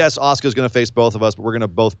 yes, Asuka's going to face both of us, but we're going to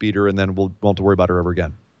both beat her, and then we'll won't have to worry about her ever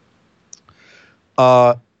again.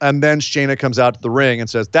 And then Shayna comes out to the ring and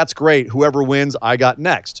says, that's great. Whoever wins, I got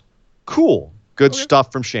next. Cool. Good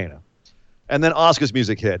stuff from Shayna. And then Asuka's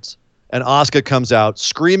music hits. And Asuka comes out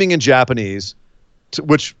screaming in Japanese,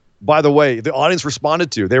 which, by the way, the audience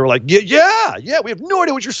responded to. They were like, yeah, we have no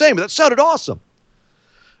idea what you're saying, but that sounded awesome.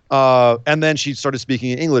 And then she started speaking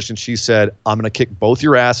in English, and she said, I'm going to kick both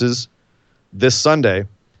your asses this Sunday.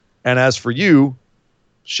 And as for you,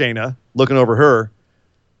 Shayna, looking over her,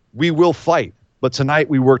 we will fight. But tonight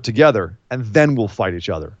we work together, and then we'll fight each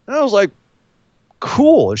other. And I was like,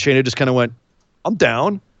 cool. And Shayna just kind of went, I'm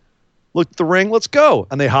down. Looked at the ring, let's go.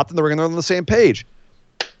 And they hopped in the ring, and they're on the same page.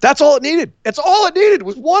 That's all it needed. It's all it needed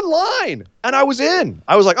was one line. And I was in.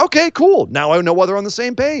 I was like, okay, cool. Now I know why they're on the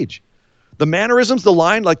same page. The mannerisms, the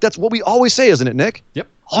line, like that's what we always say, isn't it, Nick? Yep.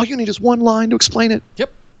 All you need is one line to explain it.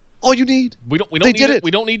 Yep. All you need. We don't They need did it.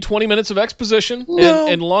 We don't need 20 minutes of exposition No.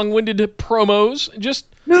 and long-winded promos. Just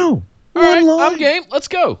No. all right, One line. I'm game. Let's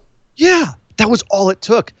go. Yeah. That was all it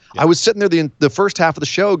took. I was sitting there the first half of the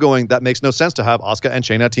show going, that makes no sense to have Asuka and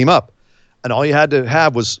Shayna team up. And all you had to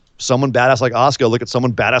have was someone badass like Asuka look at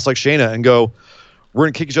someone badass like Shayna and go, We're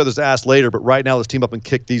going to kick each other's ass later, but right now let's team up and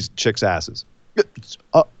kick these chicks' asses.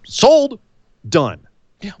 Sold. Done.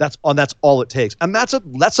 Yeah. That's all it takes. And that's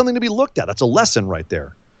something to be looked at. That's a lesson right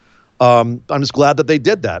there. I'm just glad that they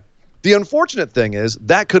did that. The unfortunate thing is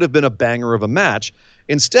that could have been a banger of a match.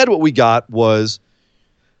 Instead, what we got was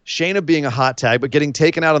Shayna being a hot tag, but getting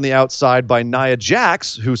taken out on the outside by Nia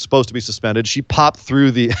Jax, who's supposed to be suspended. She popped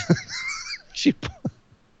through the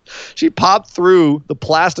she popped through the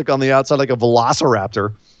plastic on the outside like a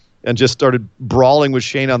velociraptor and just started brawling with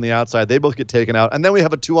Shayna on the outside. They both get taken out. And then we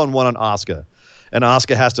have a 2-on-1 on Asuka. And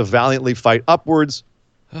Asuka has to valiantly fight upwards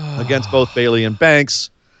against both Bayley and Banks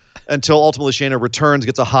until ultimately Shayna returns,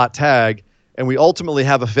 gets a hot tag. And we ultimately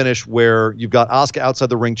have a finish where you've got Asuka outside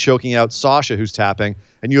the ring choking out Sasha, who's tapping,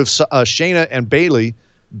 and you have Shayna and Bayley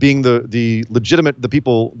being the legitimate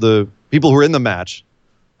people who are in the match,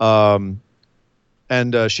 and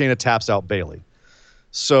Shayna taps out Bayley.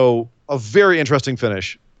 So a very interesting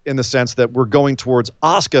finish in the sense that we're going towards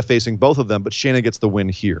Asuka facing both of them, but Shayna gets the win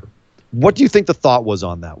here. What do you think the thought was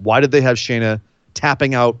on that? Why did they have Shayna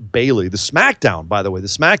tapping out Bayley, the SmackDown, by the way, the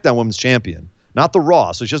SmackDown Women's Champion, not the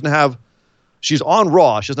Raw? So she doesn't have. She's on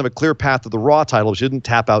Raw. She doesn't have a clear path to the Raw title. She didn't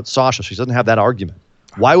tap out Sasha. She doesn't have that argument.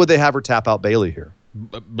 Why would they have her tap out Bayley here?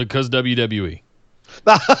 Because WWE.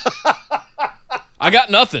 I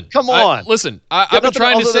got nothing. Come on. Listen, I've been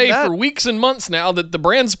trying to say for weeks and months now that the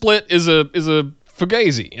brand split is a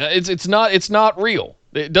fugazi. It's not real.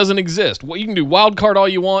 It doesn't exist. Well, you can do wild card all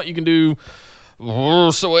you want. You can do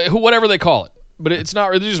whatever they call it, but it's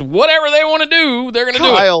not really just whatever they want to do. They're going to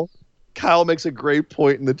do it. Kyle makes a great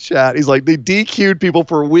point in the chat. He's like, they DQ'd people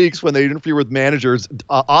for weeks when they interfere with managers.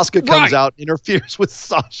 Asuka comes out, interferes with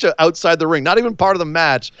Sasha outside the ring, not even part of the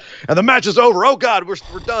match. And the match is over. Oh, God, we're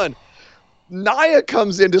done. Nia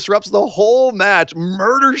comes in, disrupts the whole match,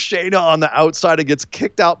 murders Shayna on the outside, and gets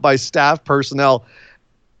kicked out by staff personnel.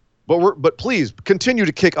 But please, continue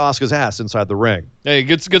to kick Asuka's ass inside the ring. Hey,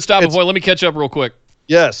 good stop, boy. Let me catch up real quick.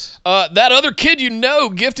 Yes. That other kid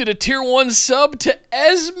gifted a tier 1 sub to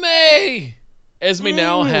Esme. Esme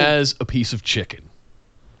now has a piece of chicken.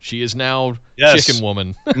 She is now Chicken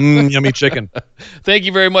Woman. Yummy chicken. Thank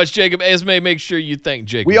you very much, Jacob. Esme, make sure you thank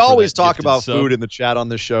Jacob. We always talk about food in the chat on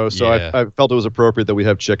this show, so yeah. I felt it was appropriate that we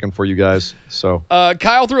have chicken for you guys. So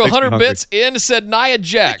Kyle threw 100 bits in, said Nia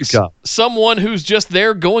Jax, someone who's just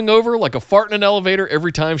there going over like a fart in an elevator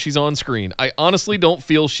every time she's on screen. I honestly don't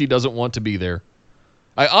feel she doesn't want to be there.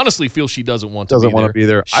 I honestly feel she doesn't want to be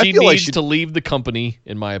there. She needs to leave the company,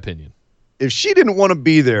 in my opinion. If she didn't want to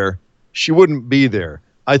be there, she wouldn't be there.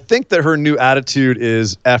 I think that her new attitude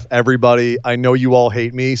is F everybody. I know you all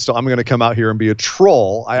hate me, so I'm going to come out here and be a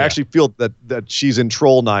troll. I actually feel that she's in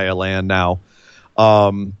troll Nia land now.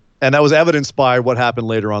 And that was evidenced by what happened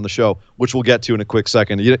later on the show, which we'll get to in a quick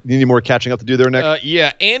second. You need any more catching up to do there, Nick?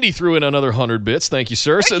 Yeah, Andy threw in another 100 bits. Thank you,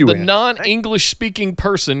 sir. So the non-English speaking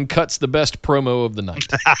person cuts the best promo of the night.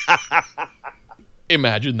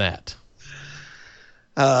 Imagine that.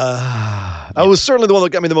 That was certainly the one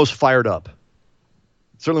that got me the most fired up.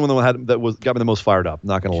 Certainly one that got me the most fired up.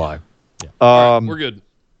 Not going to lie. Yeah. All right, we're good.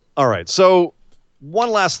 All right. So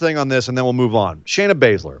one last thing on this, and then we'll move on. Shayna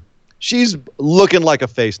Baszler. She's looking like a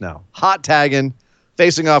face now. Hot tagging,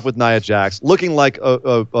 facing off with Nia Jax, looking like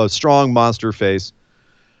a strong monster face.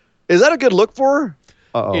 Is that a good look for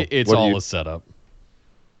her? It's all a setup.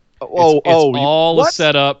 A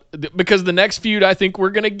setup. Because the next feud I think we're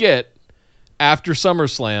going to get after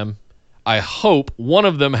SummerSlam, I hope one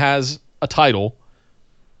of them has a title,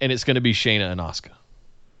 and it's going to be Shayna and Asuka.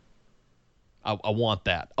 I want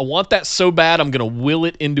that. I want that so bad I'm going to will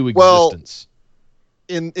it into existence.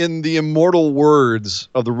 In the immortal words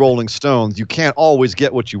of the Rolling Stones, you can't always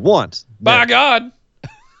get what you want. By God.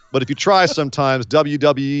 But if you try sometimes,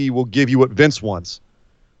 WWE will give you what Vince wants.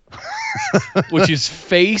 Which is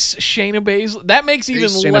face Shayna Baszler. That makes even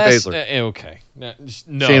Shayna less. Baszler. Okay. No.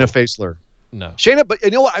 Shayna Baszler. No. Shayna, but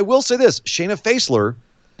you know what? I will say this. Shayna Baszler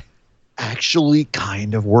actually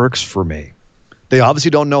kind of works for me. They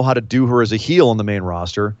obviously don't know how to do her as a heel on the main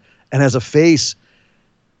roster. And as a face,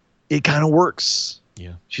 it kind of works.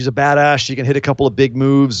 Yeah. She's a badass. She can hit a couple of big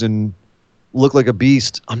moves and look like a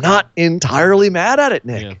beast. I'm not entirely mad at it,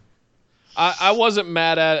 Nick. Yeah. I wasn't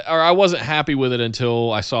mad at it, or I wasn't happy with it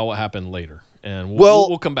until I saw what happened later. And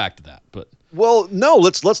we'll come back to that. But no,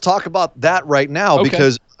 let's talk about that right now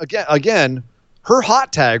because again, her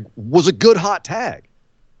hot tag was a good hot tag.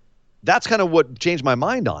 That's kind of what changed my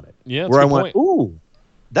mind on it. Yeah, where I went, ooh,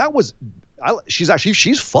 that was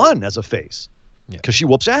she's fun as a face because she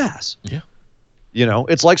whoops ass. Yeah. You know,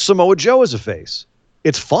 it's like Samoa Joe as a face.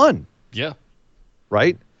 It's fun. Yeah.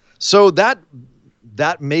 Right? So that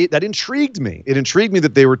that intrigued me. It intrigued me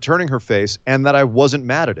that they were turning her face and that I wasn't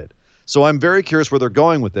mad at it. So I'm very curious where they're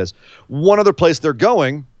going with this. One other place they're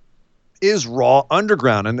going is Raw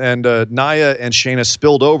Underground, and Nia and Shayna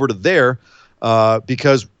spilled over to there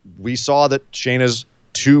because we saw that Shayna's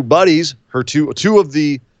two buddies, her two of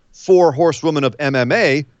the 4 horsewomen of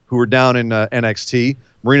MMA who were down in NXT,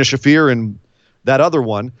 Marina Shafir and that other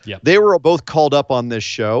one, they were both called up on this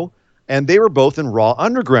show, and they were both in Raw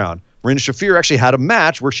Underground. Marina Shafir actually had a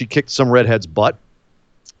match where she kicked some redhead's butt,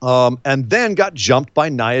 and then got jumped by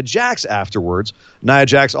Nia Jax afterwards. Nia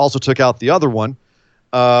Jax also took out the other one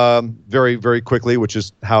very, very quickly, which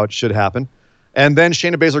is how it should happen. And then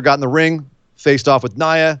Shayna Baszler got in the ring, faced off with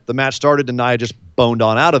Nia. The match started, and Nia just boned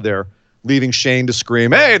on out of there, leaving Shane to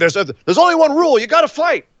scream, "Hey, there's only one rule. You got to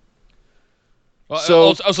fight."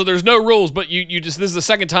 So there's no rules, but you just, this is the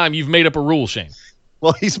second time you've made up a rule, Shane.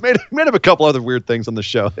 Well, he's made up a couple other weird things on the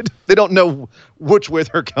show. They don't know which way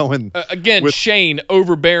they're going. Shane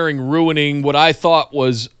overbearing, ruining what I thought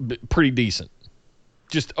was pretty decent.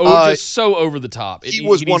 Just so over the top. He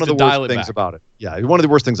was one of the worst things about it. Yeah, one of the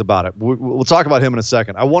worst things about it. We'll talk about him in a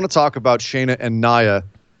second. I want to talk about Shayna and Nia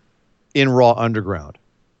in Raw Underground,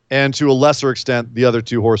 and to a lesser extent, the other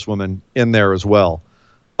 2 horsewomen in there as well.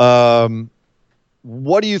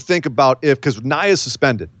 What do you think about because Nia is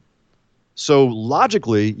suspended? So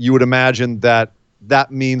logically, you would imagine that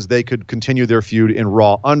means they could continue their feud in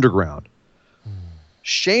Raw Underground.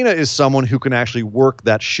 Shayna is someone who can actually work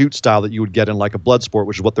that shoot style that you would get in like a Bloodsport,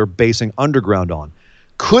 which is what they're basing Underground on.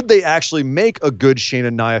 Could they actually make a good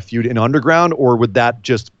Shayna-Nia feud in Underground, or would that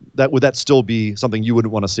still be something you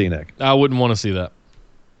wouldn't want to see, Nick? I wouldn't want to see that.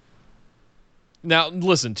 Now,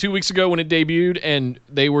 listen, 2 weeks ago when it debuted and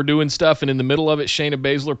they were doing stuff, and in the middle of it, Shayna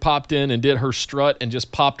Baszler popped in and did her strut and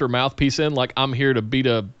just popped her mouthpiece in like, "I'm here to beat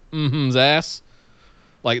a ass."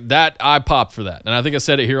 Like that, I popped for that. And I think I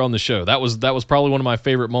said it here on the show. That was probably one of my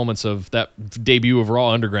favorite moments of that debut of Raw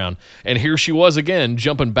Underground. And here she was again,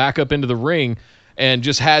 jumping back up into the ring and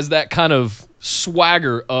just has that kind of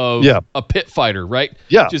swagger of a pit fighter, right?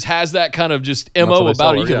 Yeah. Just has that kind of just MO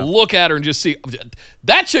about it. You can look at her and just see,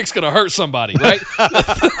 that chick's going to hurt somebody, right?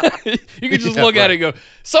 You can just look at it and go,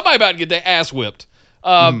 somebody about to get their ass whipped.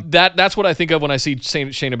 That's what I think of when I see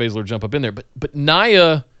Shayna Baszler jump up in there. But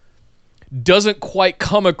Nia doesn't quite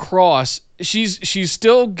come across. She's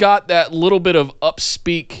still got that little bit of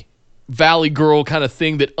upspeak Valley Girl kind of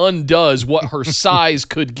thing that undoes what her size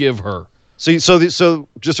could give her. So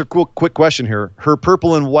just a quick question here. Her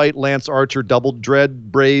purple and white Lance Archer double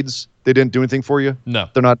dread braids, they didn't do anything for you? No.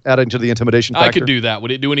 They're not adding to the intimidation factor? I could do that.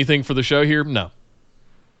 Would it do anything for the show here? No.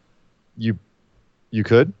 You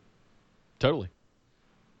could? Totally.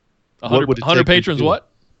 100 patrons what?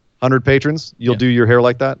 100 patrons? You'll do your hair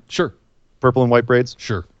like that? Sure. Purple and white braids?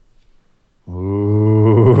 Sure.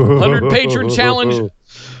 Ooh. 100 patron challenge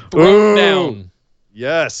thrown down.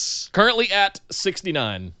 Yes. Currently at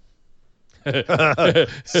 69.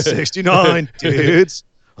 69 dudes.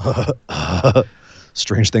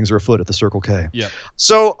 Strange things are afoot at the Circle K. Yeah.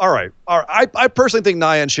 So, all right. I personally think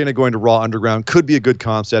Nia and Shayna going to Raw Underground could be a good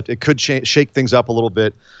concept. It could shake things up a little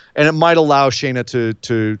bit, and it might allow Shayna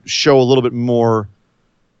to show a little bit more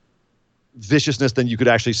viciousness than you could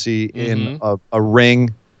actually see in a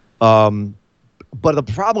ring. But the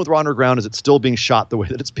problem with Raw Underground is it's still being shot the way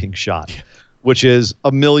that it's being shot, which is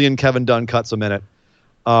a million Kevin Dunn cuts a minute.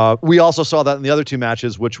 We also saw that in the other 2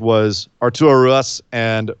 matches, which was Arturo Ruas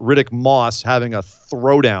and Riddick Moss having a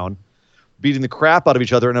throwdown, beating the crap out of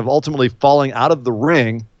each other, and of ultimately falling out of the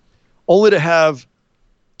ring, only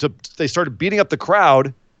they started beating up the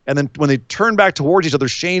crowd, and then when they turned back towards each other,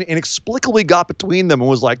 Shane inexplicably got between them and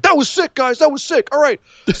was like, "That was sick, guys. That was sick. All right,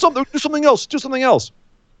 do something else. Do something else."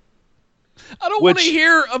 I don't want to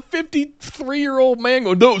hear a 53-year-old man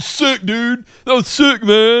go, "That was sick, dude. That was sick,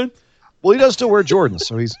 man." Well, he does still wear Jordans,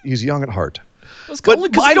 so he's young at heart.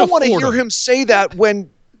 But I don't want to hear him say that when,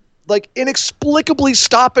 like, inexplicably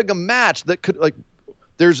stopping a match that could, like,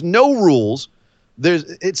 there's no rules.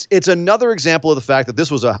 It's another example of the fact that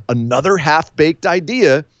this was another half-baked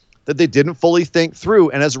idea that they didn't fully think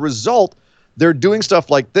through, and as a result, they're doing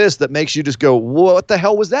stuff like this that makes you just go, "What the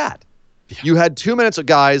hell was that?" Yeah. You had 2 minutes of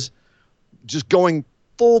guys just going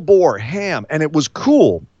full bore, ham, and it was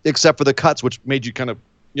cool, except for the cuts, which made you kind of,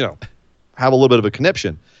 have a little bit of a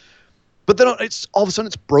conniption. But then it's all of a sudden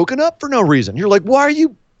it's broken up for no reason. You're like, why are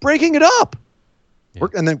you breaking it up? Yeah.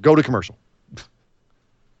 And then go to commercial.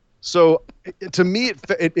 So to me,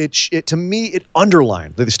 it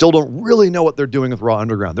underlined that they still don't really know what they're doing with Raw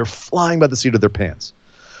Underground. They're flying by the seat of their pants.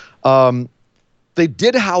 They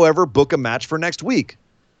did, however, book a match for next week.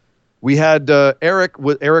 We had Eric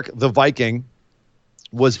the Viking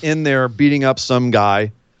was in there beating up some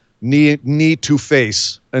guy, knee to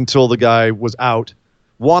face until the guy was out,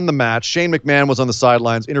 won the match. Shane McMahon was on the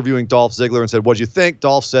sidelines interviewing Dolph Ziggler and said, "What'd you think?"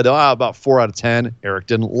 Dolph said, about 4 out of 10. Eric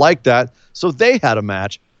didn't like that. So they had a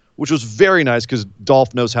match, which was very nice because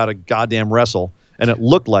Dolph knows how to goddamn wrestle, and it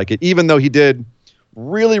looked like it, even though he did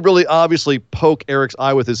really, really obviously poke Eric's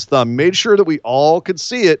eye with his thumb. Made sure that we all could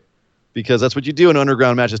see it, because that's what you do in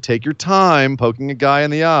underground matches. Take your time poking a guy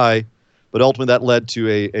in the eye. But ultimately that led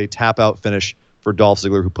to a tap-out finish for Dolph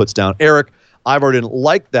Ziggler, who puts down Eric. Ivar didn't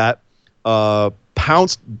like that.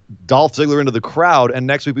 Pounced Dolph Ziggler into the crowd, and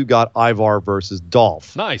next week we've got Ivar versus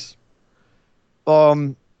Dolph. Nice.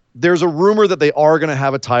 There's a rumor that they are going to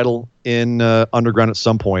have a title in Underground at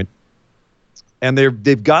some point, and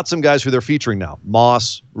they've got some guys who they're featuring now.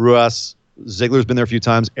 Moss, Ruas, Ziggler's been there a few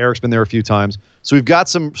times. Eric's been there a few times. So we've got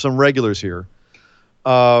some regulars here.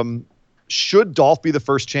 Should Dolph be the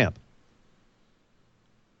first champ?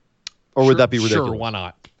 Or would that be ridiculous? Sure, why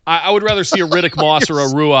not? I would rather see a Riddick Moss or a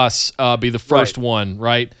Ruas be the first one,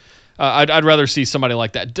 right? I'd rather see somebody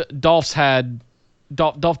like that. Dolph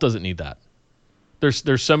doesn't need that.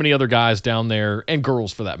 There's so many other guys down there, and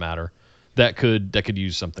girls for that matter, that could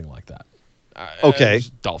use something like that. Okay.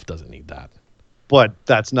 Dolph doesn't need that. But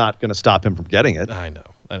that's not going to stop him from getting it. I know.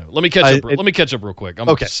 Let me catch up. Let me catch up real quick.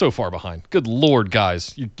 I'm so far behind. Good Lord,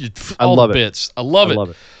 guys! I love the it. bits. I love it.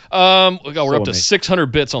 We're up to 600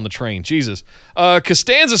 bits on the train. Jesus.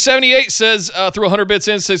 Costanza 78 says through 100 bits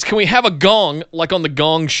in, says, "Can we have a gong like on the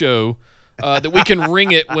Gong Show that we can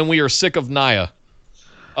ring it when we are sick of Nia?"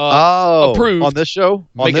 Approved on this show.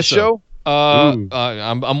 Make On this it show. I'm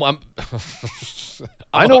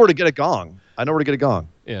I know where to get a gong.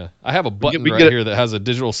 Yeah, I have a button we right get here that has a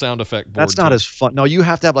digital sound effect board. That's not as fun. No, you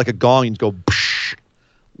have to have like a gong and go,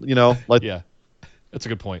 like Yeah, that's a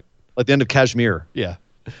good point. like the end of Kashmir. Yeah.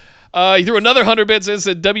 He threw another 100 bits and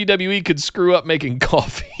said WWE could screw up making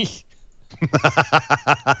coffee.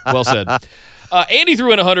 Well said. Andy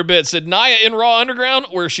threw in 100 bits, said Nia in Raw Underground,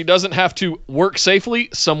 where she doesn't have to work safely,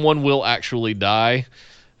 someone will actually die.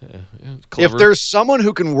 If there's someone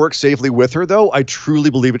who can work safely with her, though, I truly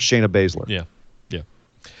believe it's Shayna Baszler. Yeah.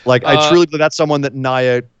 Like, I truly believe that's someone that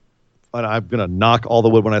Nia, and I'm going to knock all the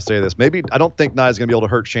wood when I say this, maybe I don't think Nia's going to be able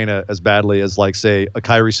to hurt Shayna as badly as, like, say, a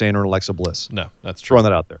Kairi Sane or an Alexa Bliss. No, that's true. Throwing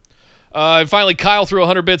that out there. And finally, Kyle threw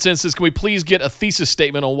 100 bits in and says, "Can we please get a thesis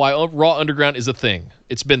statement on why Raw Underground is a thing?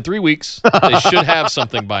 It's been 3 weeks. They should have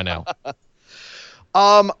something by now."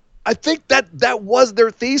 I think that was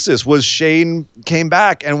their thesis, was Shane came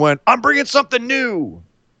back and went, "I'm bringing something new."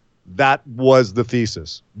 That was the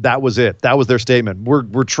thesis. That was it. That was their statement.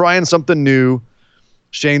 We're trying something new.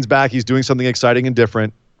 Shane's back. He's doing something exciting and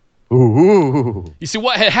different. Ooh. You see,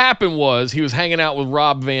 what had happened was he was hanging out with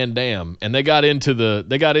Rob Van Dam, and they got into the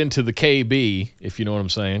KB, if you know what I'm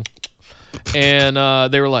saying. And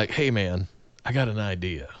they were like, "Hey, man, I got an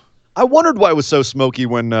idea." I wondered why it was so smoky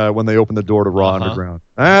when they opened the door to Raw Underground.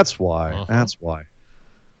 That's why. That's why.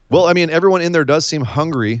 Well, I mean, everyone in there does seem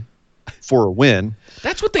hungry for a win.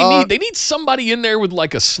 That's what they need. They need somebody in there with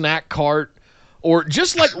like a snack cart or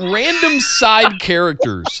just like random side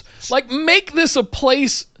characters. Like, make this a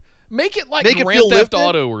place. Make it like Grand Theft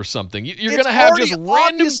Auto or something. You're going to have just random.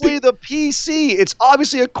 Obviously, the PC. It's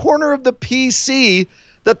obviously a corner of the PC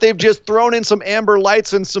that they've just thrown in some amber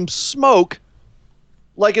lights and some smoke.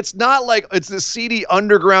 Like, it's not like it's the seedy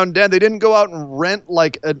underground den. They didn't go out and rent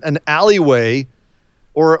like an alleyway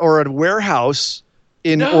or a warehouse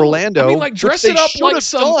in Orlando. I mean, like, dress it up like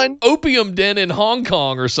some opium den in Hong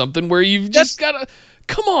Kong or something where you've just got to,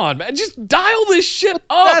 come on, man, just dial this shit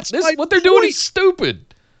up. What they're doing is stupid.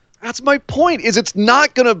 That's my point, is it's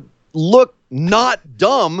not going to look not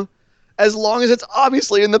dumb as long as it's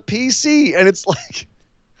obviously in the PC. And it's like,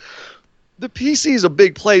 the PC is a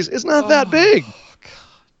big place. It's not that big.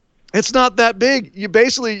 It's not that big. You're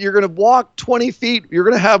going to walk 20 feet. You're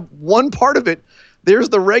going to have one part of it. There's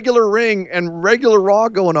the regular ring and regular Raw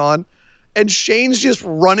going on, and Shane's just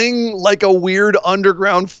running like a weird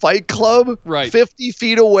underground fight club, right, 50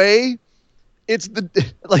 feet away. It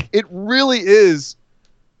really is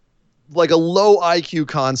like a low IQ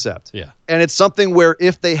concept. Yeah. And it's something where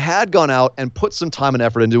if they had gone out and put some time and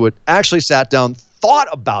effort into it, actually sat down, thought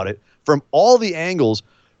about it from all the angles,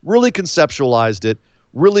 really conceptualized it,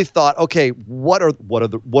 really thought, okay, what are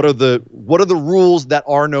the rules that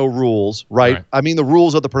are no rules, right? I mean, the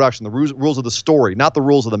rules of the production, the rules of the story, not the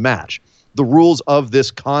rules of the match, the rules of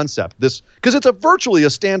this concept, because it's virtually a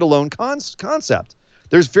standalone concept.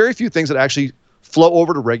 There's very few things that actually flow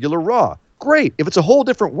over to regular Raw. Great. If it's a whole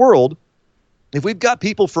different world, if we've got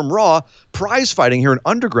people from Raw prize fighting here in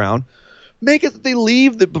Underground, Make it that they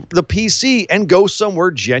leave the PC and go somewhere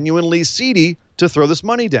genuinely seedy to throw this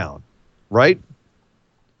money down, right?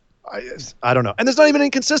 I don't know. And there's not even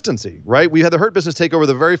inconsistency, right? We had the Hurt Business take over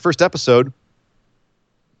the very first episode.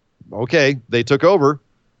 Okay, they took over,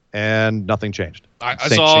 and nothing changed.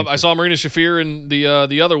 I saw Marina Shafir and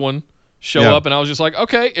the other one show up, and I was just like,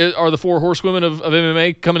 okay, are the 4 horsewomen of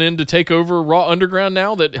MMA coming in to take over Raw Underground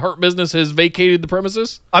now that Hurt Business has vacated the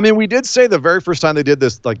premises? I mean, we did say the very first time they did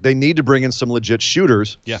this, like, they need to bring in some legit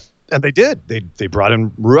shooters. Yeah. And they did. They brought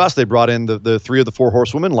in Russ. They brought in the 3 of the 4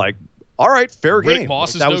 horsewomen. Like, all right, fair game. Rick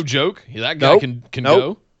Moss is no joke. That guy can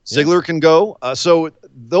nope. go. Ziggler can go. So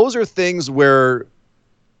those are things where,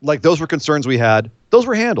 like, those were concerns we had. Those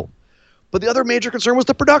were handled. But the other major concern was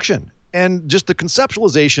the production and just the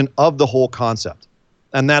conceptualization of the whole concept.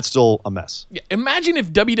 And that's still a mess. Yeah, imagine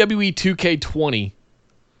if WWE 2K20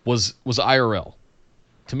 was IRL.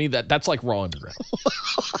 To me, that's like Raw Underground.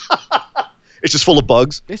 It's just full of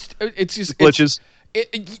bugs. It's just glitches.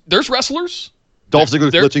 There's wrestlers. Dolph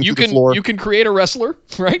Ziggler glitching through the floor. You can create a wrestler,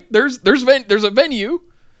 right? There's a venue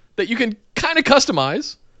that you can kind of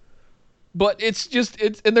customize. But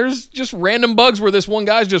and there's just random bugs where this one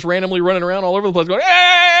guy's just randomly running around all over the place going,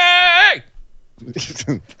 hey! hey, oh, it's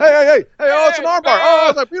an armbar. Oh,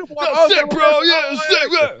 it's a beautiful one. Oh, sick, bro. Yeah, sick,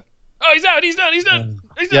 bro. Oh, he's out. He's done.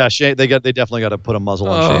 Yeah, Shane, they definitely got to put a muzzle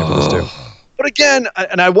on Shane for this too. But again,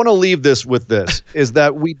 and I want to leave this with this, is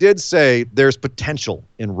that we did say there's potential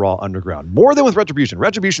in Raw Underground. More than with Retribution.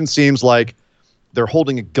 Retribution seems like they're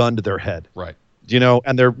holding a gun to their head. Right.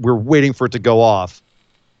 And we're waiting for it to go off.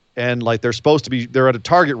 And like they're at a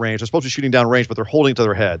target range. They're supposed to be shooting down range, but they're holding it to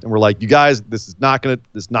their head. And we're like, you guys, this is not gonna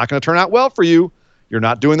turn out well for you. You're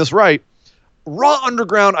not doing this right. Raw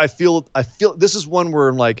Underground, I feel this is one where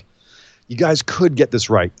I'm like, you guys could get this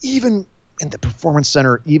right. Even in the Performance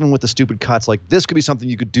Center, even with the stupid cuts, like this could be something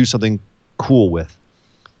you could do something cool with.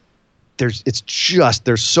 There's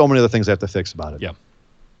so many other things they have to fix about it.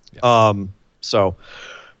 Yeah. So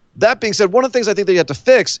that being said, one of the things I think they have to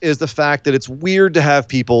fix is the fact that it's weird to have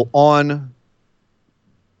people on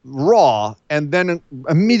Raw and then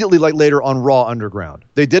immediately like later on Raw Underground.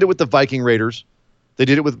 They did it with the Viking Raiders. They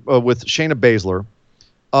did it with Shayna Baszler.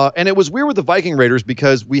 And it was weird with the Viking Raiders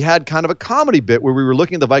because we had kind of a comedy bit where we were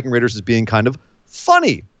looking at the Viking Raiders as being kind of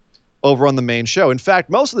funny over on the main show. In fact,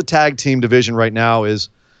 most of the tag team division right now is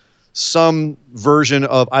some version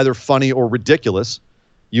of either funny or ridiculous.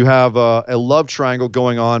 You have a love triangle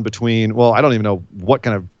going on between, well, I don't even know what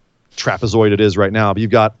kind of trapezoid it is right now, but you've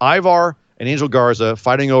got Ivar and Angel Garza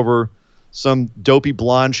fighting over some dopey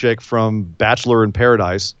blonde chick from Bachelor in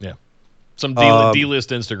Paradise. Yeah. Some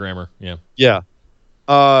D-list Instagrammer. Yeah. Yeah.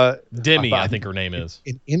 Demi, I think her name is.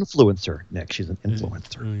 An influencer, Nick. She's an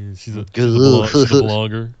influencer. She's a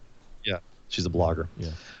blogger. Yeah, she's a blogger.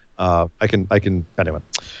 Yeah. I can anyway.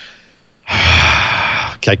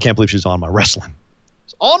 I can't believe she's on my wrestling.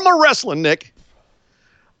 It's on my wrestling, Nick.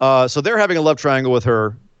 So they're having a love triangle with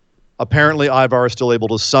her. Apparently, Ivar is still able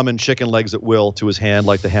to summon chicken legs at will to his hand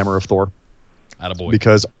like the hammer of Thor. Attaboy.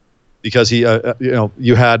 Because he,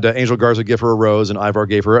 you had Angel Garza give her a rose and Ivar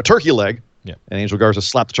gave her a turkey leg. Yeah. And Angel Garza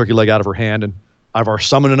slapped the turkey leg out of her hand and Ivar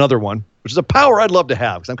summoned another one, which is a power I'd love to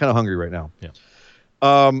have because I'm kind of hungry right now.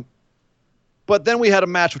 Yeah. But then we had a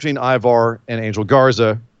match between Ivar and Angel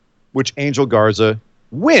Garza, which Angel Garza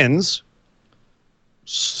wins,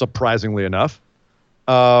 surprisingly enough.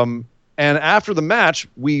 And after the match,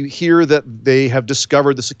 we hear that they have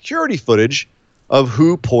discovered the security footage of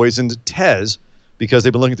who poisoned Tez because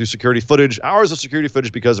they've been looking through security footage, hours of security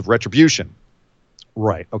footage because of Retribution.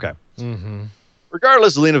 Right. Okay. Mm-hmm.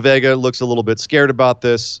 Regardless, Zelina Vega looks a little bit scared about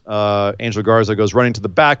this. Angel Garza goes running to the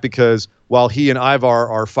back because while he and Ivar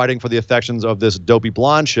are fighting for the affections of this dopey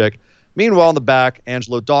blonde chick, meanwhile in the back,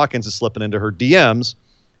 Angelo Dawkins is slipping into her DMs,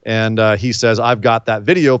 and he says, "I've got that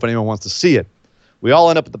video if anyone wants to see it." We all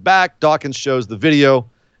end up at the back. Dawkins shows the video,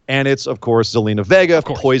 and it's, of course, Zelina Vega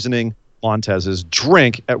poisoning Montez's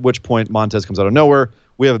drink, at which point Montez comes out of nowhere.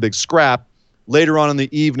 We have a big scrap. Later on in the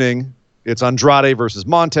evening, it's Andrade versus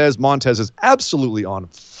Montez. Montez is absolutely on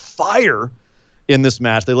fire in this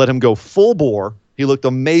match. They let him go full bore. He looked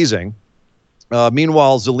amazing.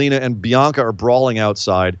 Meanwhile, Zelina and Bianca are brawling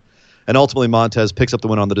outside, and ultimately Montez picks up the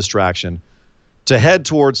win on the distraction to head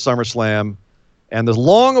towards SummerSlam and the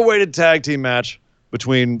long-awaited tag team match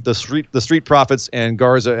between the Street Profits and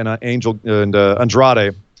Garza and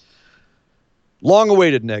Andrade.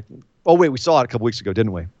 Long-awaited, Nick. Oh, wait, we saw it a couple weeks ago,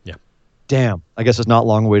 didn't we? Yeah. Damn, I guess it's not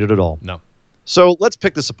long-awaited at all. No. So let's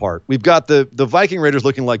pick this apart. We've got the Viking Raiders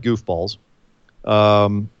looking like goofballs.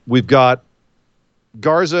 We've got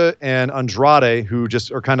Garza and Andrade, who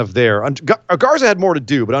just are kind of there. Garza had more to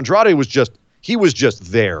do, but Andrade was just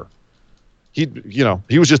there. He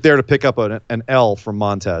was just there to pick up an L from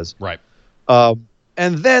Montez. Right.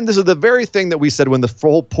 And then this is the very thing that we said when the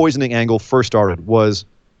full poisoning angle first started was,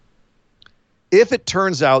 if it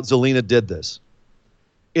turns out Zelina did this,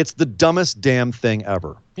 it's the dumbest damn thing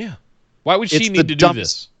ever. Yeah. Why would she need to do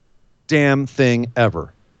this? Damn thing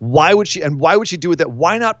ever. Why would she do it that?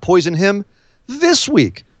 Why not poison him this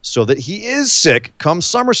week so that he is sick come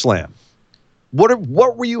SummerSlam?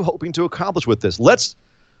 What were you hoping to accomplish with this? Let's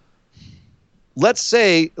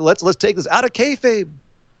take this out of kayfabe,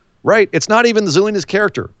 right? It's not even Zelina's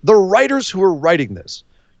character. The writers who are writing this,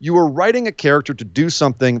 you are writing a character to do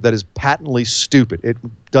something that is patently stupid.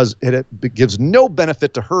 It gives no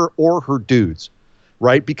benefit to her or her dudes,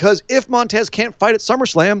 right? Because if Montez can't fight at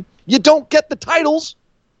SummerSlam, you don't get the titles.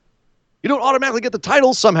 You don't automatically get the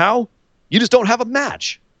titles somehow. You just don't have a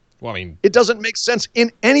match. Well, I mean, it doesn't make sense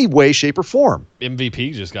in any way, shape, or form.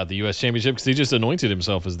 MVP just got the U.S. Championship because he just anointed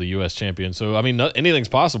himself as the U.S. champion. So, I mean, anything's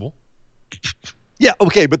possible. Yeah,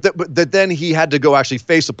 okay, but then he had to go actually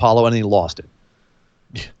face Apollo and he lost it.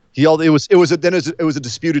 It was a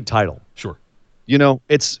disputed title. Sure.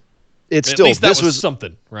 It's At still least that this was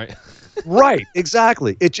something, right? Right,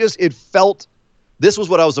 exactly. It felt, this was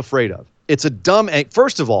what I was afraid of. It's a dumb,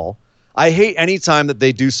 first of all, I hate any time that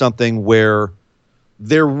they do something where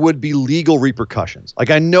there would be legal repercussions. Like,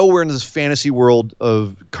 I know we're in this fantasy world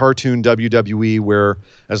of cartoon WWE where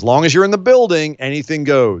as long as you're in the building, anything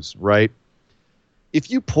goes, right?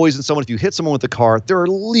 If you poison someone, if you hit someone with a car, there are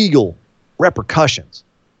legal repercussions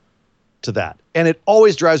to that. And it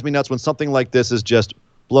always drives me nuts when something like this is just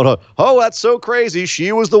blown up. Oh, that's so crazy.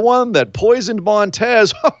 She was the one that poisoned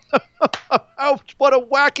Montez. Oh, what a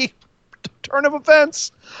wacky turn of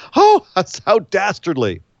events. Oh, that's how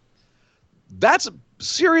dastardly. That's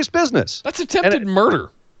serious business. That's attempted murder.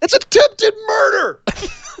 It's attempted murder.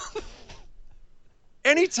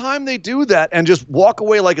 Anytime they do that and just walk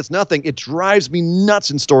away like it's nothing, it drives me nuts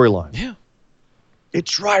in storyline. Yeah. It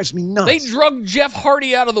drives me nuts. They drugged Jeff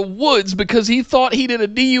Hardy out of the woods because he thought he did a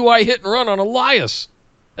DUI hit and run on Elias.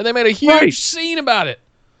 And they made a huge scene about it.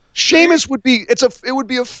 Sheamus would be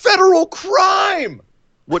a federal crime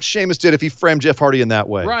what Sheamus did if he framed Jeff Hardy in that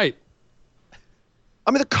way. Right.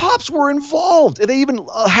 I mean, the cops were involved. They even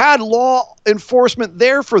had law enforcement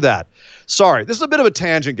there for that. Sorry, this is a bit of a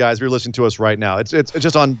tangent, guys, if you're listening to us right now. It's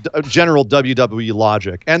just on general WWE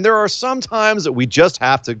logic. And there are some times that we just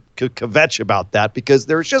have to kvetch about that because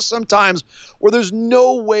there's just some times where there's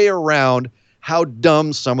no way around how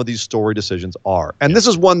dumb some of these story decisions are. And this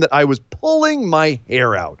is one that I was pulling my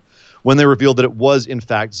hair out when they revealed that it was, in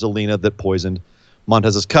fact, Zelina that poisoned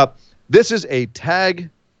Montez's cup. This is a tag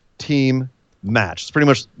team match. It's pretty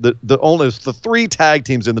much the three tag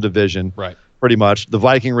teams in the division. Right. Pretty much. The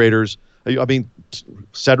Viking Raiders, I mean,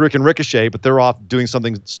 Cedric and Ricochet, but they're off doing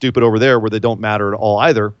something stupid over there where they don't matter at all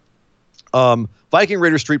either. Viking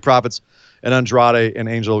Raiders, Street Profits, and Andrade and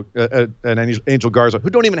Angel Garza, who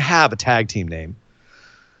don't even have a tag team name.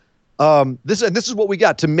 This is what we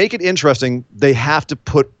got. To make it interesting, they have to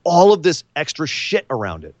put all of this extra shit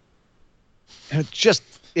around it. And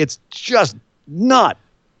it's just not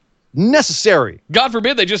necessary. God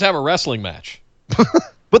forbid they just have a wrestling match.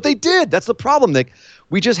 But they did. That's the problem, Nick.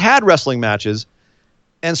 We just had wrestling matches,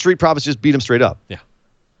 and Street Profits just beat them straight up. Yeah.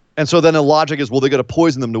 And so then the logic is, well, they got to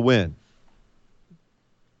poison them to win.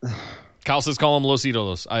 Kyle says call them Los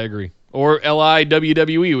Ídolos. I agree. Or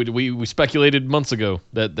LIWWE. We speculated months ago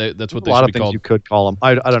that that's what they should be called. A lot of things you could call them.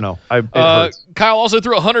 I don't know. Kyle also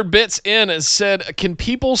threw 100 bits in and said, can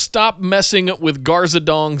people stop messing with Garza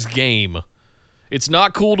Dong's game? It's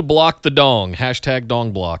not cool to block the dong. Hashtag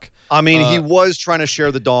dong block. I mean, he was trying to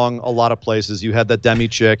share the dong a lot of places. You had that Demi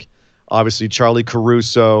chick, obviously Charlie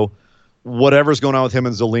Caruso, whatever's going on with him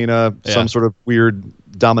and Zelina, some sort of weird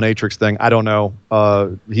dominatrix thing. I don't know.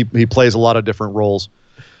 He plays a lot of different roles.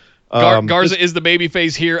 Garza is the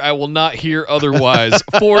babyface here. I will not hear otherwise.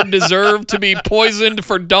 Ford deserved to be poisoned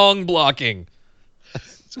for dong blocking.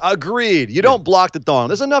 Agreed. You don't block the dong.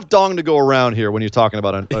 There's enough dong to go around here when you're talking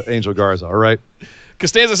about Angel Garza, all right?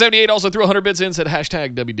 Costanza78 also threw 100 bits in, said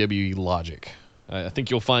hashtag WWE Logic. I think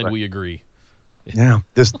you'll find we agree. Yeah,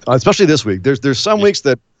 especially this week. There's some weeks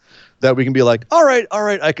that we can be like, all right,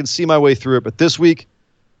 I can see my way through it. But this week,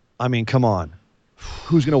 I mean, come on.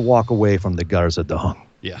 Who's going to walk away from the Garza dong?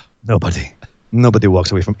 Yeah. Nobody. Nobody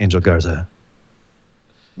walks away from Angel Garza.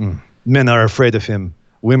 Men are afraid of him.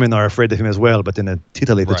 Women are afraid of him as well, but in a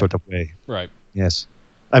titillated sort of way. Right. Yes.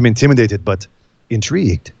 I'm intimidated, but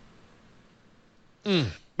intrigued.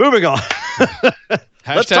 Moving on.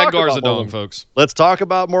 Hashtag Garza Dong, folks. Let's talk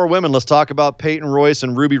about more women. Let's talk about Peyton Royce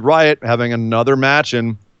and Ruby Riott having another match,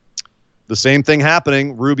 and the same thing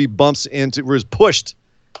happening. Ruby was pushed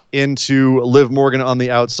into Liv Morgan on the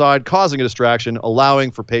outside, causing a distraction,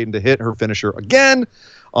 allowing for Peyton to hit her finisher again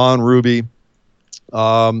on Ruby.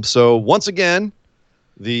 So once again,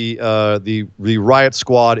 the Riott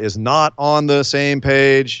squad is not on the same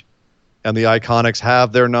page, and the Iconics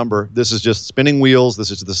have their number. This is just spinning wheels.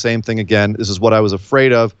 This is the same thing again. This is what I was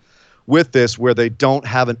afraid of with this, where they don't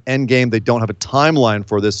have an end game. They don't have a timeline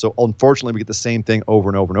for this. So unfortunately, we get the same thing over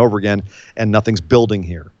and over and over again, and nothing's building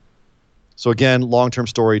here. So again, long-term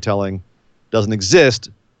storytelling doesn't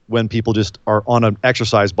exist when people just are on an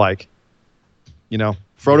exercise bike. You know,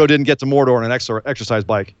 Frodo didn't get to Mordor on an exercise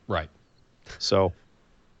bike. Right. So,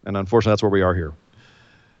 and unfortunately, that's where we are here.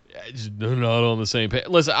 They're not on the same page.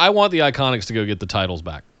 Listen, I want the Iconics to go get the titles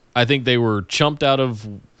back. I think they were chumped out of,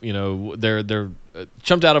 they're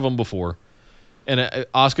chumped out of them before. And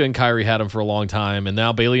Asuka and Kairi had them for a long time, and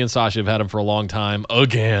now Bayley and Sasha have had them for a long time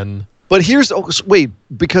again. But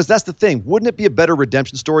because that's the thing. Wouldn't it be a better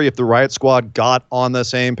redemption story if the Riott Squad got on the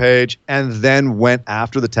same page and then went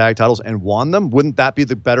after the tag titles and won them? Wouldn't that be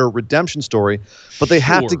the better redemption story? But they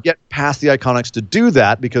have to get past the Iconics to do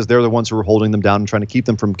that because they're the ones who are holding them down and trying to keep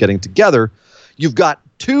them from getting together. You've got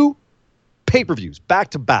 2 pay-per-views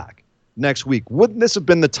back-to-back next week. Wouldn't this have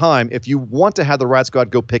been the time, if you want to have the Riott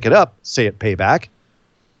Squad go pick it up, say at Payback,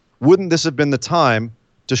 wouldn't this have been the time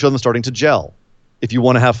to show them starting to gel? If you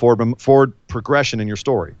want to have forward progression in your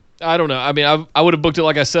story. I don't know. I mean, I would have booked it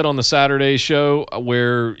like I said on the Saturday show,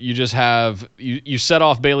 where you just have you set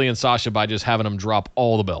off Bayley and Sasha by just having them drop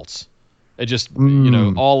all the belts. It just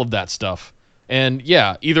all of that stuff. And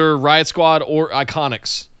yeah, either Riott Squad or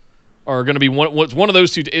Iconics are going to be one of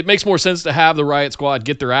those two. It makes more sense to have the Riott Squad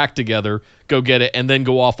get their act together, go get it, and then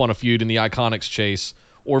go off on a feud in the Iconics chase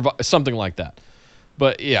or something like that.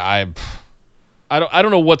 But yeah, I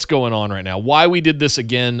don't know what's going on right now. Why we did this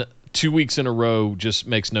again 2 weeks in a row just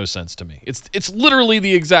makes no sense to me. It's literally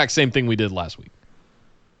the exact same thing we did last week.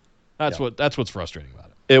 That's what's frustrating about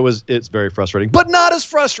it. It's very frustrating, but not as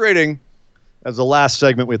frustrating as the last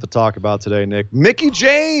segment we have to talk about today, Nick. Mickie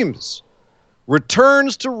James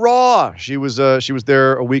returns to Raw. She was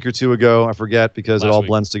there a week or two ago. I forget because it all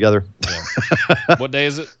blends together. Yeah. What day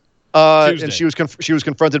is it? And she was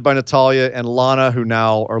confronted by Natalya and Lana, who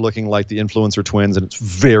now are looking like the influencer twins, and it's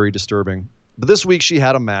very disturbing. But this week she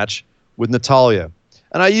had a match with Natalya,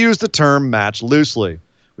 and I use the term match loosely.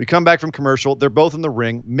 We come back from commercial. They're both in the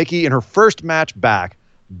ring. Mickie, in her first match back,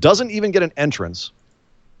 doesn't even get an entrance.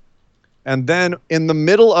 And then in the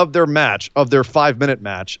middle of their match, of their 5-minute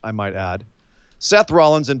match, I might add, Seth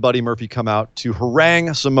Rollins and Buddy Murphy come out to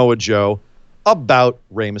harangue Samoa Joe about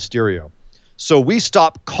Rey Mysterio. So we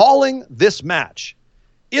stop calling this match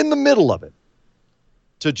in the middle of it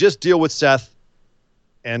to just deal with Seth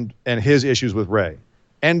and his issues with Rey.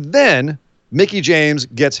 And then Mickie James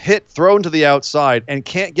gets hit, thrown to the outside, and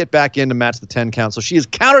can't get back in to match the 10 count. So she is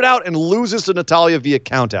counted out and loses to Natalya via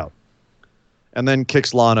countout. And then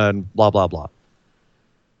kicks Lana and blah, blah, blah.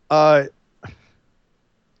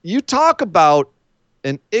 You talk about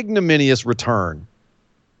an ignominious return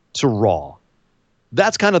to Raw.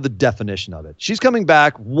 That's kind of the definition of it. She's coming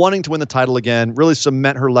back, wanting to win the title again, really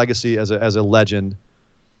cement her legacy as a legend.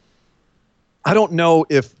 I don't know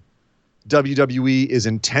if WWE is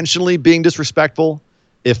intentionally being disrespectful,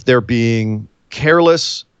 if they're being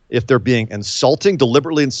careless, if they're being insulting,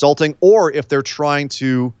 deliberately insulting, or if they're trying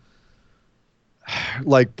to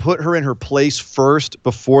like put her in her place first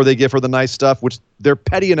before they give her the nice stuff, which they're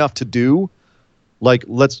petty enough to do. Like,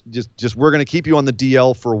 let's just we're going to keep you on the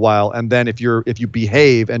DL for a while, and then if you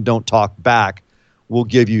behave and don't talk back, we'll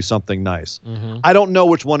give you something nice. Mm-hmm. I don't know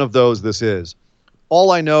which one of those this is.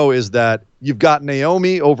 All I know is that you've got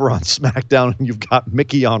Naomi over on SmackDown and you've got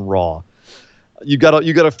Mickie on Raw. You got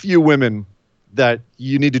a few women that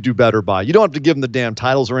you need to do better by. You don't have to give them the damn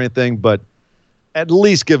titles or anything, but at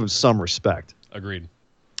least give them some respect. Agreed.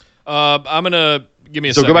 I'm gonna give me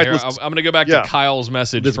a second here. I'm gonna go back to Kyle's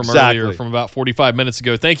message from earlier, from about 45 minutes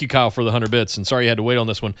ago. Thank you, Kyle, for the 100 bits, and sorry you had to wait on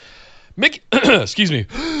this one. Excuse me.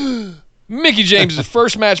 Mickie James'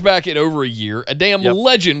 first match back in over a year. A damn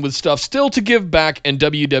legend with stuff still to give back, and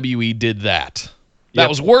WWE did that. That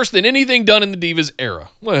was worse than anything done in the Divas era.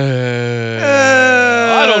 Well,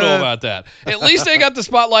 I don't know about that. At least they got the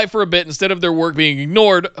spotlight for a bit instead of their work being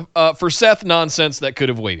ignored for Seth nonsense that could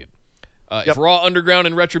have waited. If Raw Underground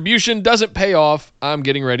and Retribution doesn't pay off, I'm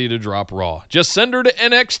getting ready to drop Raw. Just send her to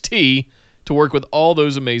NXT to work with all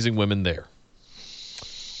those amazing women there.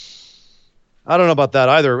 I don't know about that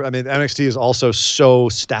either. I mean, NXT is also so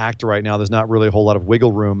stacked right now. There's not really a whole lot of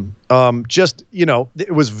wiggle room.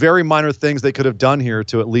 It was very minor things they could have done here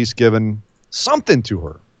to at least given something to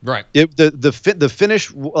her. Right. The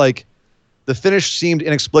finish, like the finish, seemed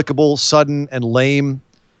inexplicable, sudden, and lame.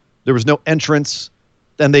 There was no entrance,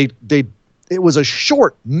 and it was a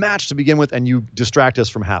short match to begin with, and you distract us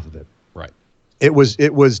from half of it. Right. It was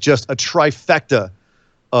just a trifecta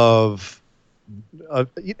of.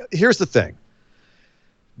 Here's the thing.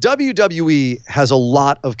 WWE has a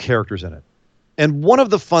lot of characters in it. And one of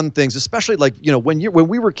the fun things, especially when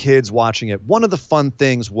we were kids watching it, one of the fun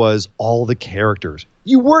things was all the characters.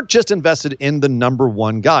 You weren't just invested in the number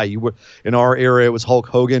one guy. You were, in our era, it was Hulk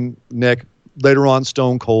Hogan, Nick, later on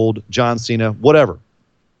Stone Cold, John Cena, whatever.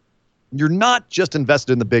 You're not just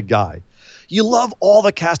invested in the big guy. You love all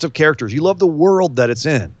the cast of characters. You love the world that it's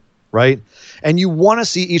in, right? And you want to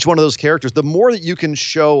see each one of those characters. The more that you can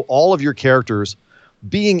show all of your characters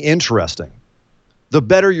being interesting, the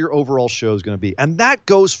better your overall show is going to be. And that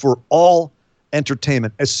goes for all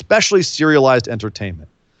entertainment, especially serialized entertainment.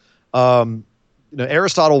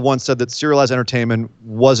 Aristotle once said that serialized entertainment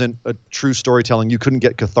wasn't a true storytelling. You couldn't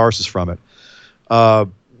get catharsis from it.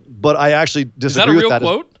 But I actually disagree with that. Is that a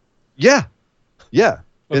real quote? Yeah. Okay.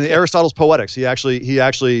 In Aristotle's Poetics, he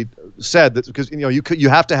actually said that because you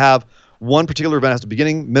have to have one particular event has a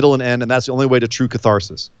beginning, middle, and end, and that's the only way to true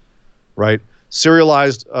catharsis, right?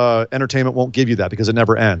 Serialized entertainment won't give you that because it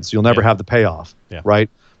never ends. You'll never have the payoff, right?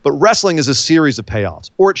 But wrestling is a series of payoffs,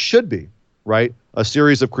 or it should be, right? A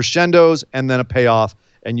series of crescendos and then a payoff,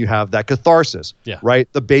 and you have that catharsis, right?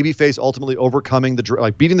 The babyface ultimately overcoming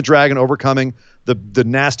beating the dragon, overcoming the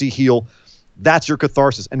nasty heel. That's your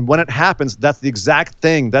catharsis, and when it happens, that's the exact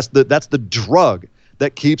thing. That's the drug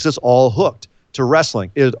that keeps us all hooked to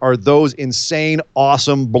wrestling. Are those insane,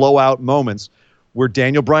 awesome blowout moments where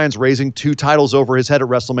Daniel Bryan's raising 2 titles over his head at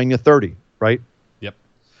WrestleMania 30, right? Yep.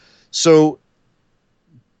 So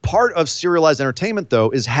part of serialized entertainment, though,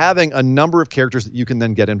 is having a number of characters that you can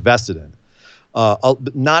then get invested in.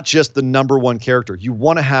 Not just the number one character. You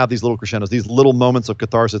want to have these little crescendos, these little moments of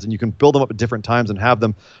catharsis, and you can build them up at different times and have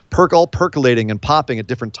them percolating and popping at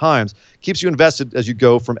different times. Keeps you invested as you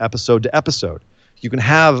go from episode to episode. You can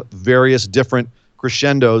have various different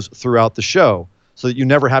crescendos throughout the show, so that you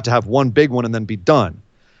never have to have one big one and then be done,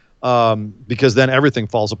 because then everything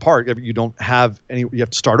falls apart. You don't have any. You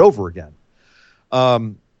have to start over again.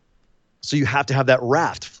 So you have to have that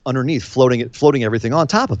raft underneath, floating everything on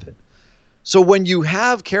top of it. So when you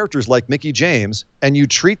have characters like Mickie James and you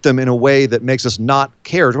treat them in a way that makes us not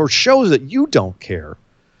care or shows that you don't care,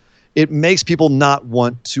 it makes people not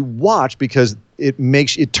want to watch because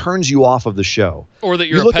it turns you off of the show. Or that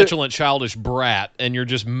you're a petulant, childish brat and you're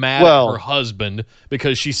just mad at her husband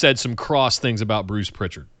because she said some cross things about Bruce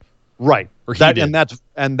Pritchard. Right. Or he did.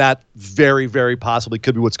 And that very, very possibly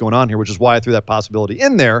could be what's going on here, which is why I threw that possibility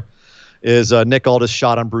in there, is Nick Aldis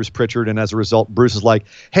shot on Bruce Pritchard, and as a result, Bruce is like,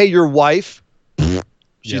 hey, your wife,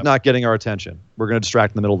 she's not getting our attention. We're going to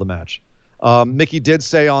distract in the middle of the match. Mickie did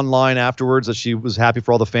say online afterwards that she was happy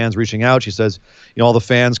for all the fans reaching out. She says, all the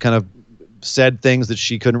fans kind of said things that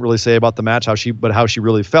she couldn't really say about the match, how she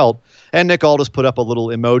really felt. And Nick Aldis put up a little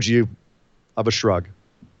emoji of a shrug.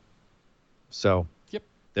 So,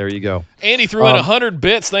 there you go. Andy threw in 100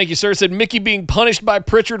 bits. Thank you, sir. Said Mickie being punished by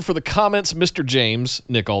Pritchard for the comments Mr. James,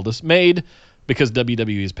 Nick Aldis, made because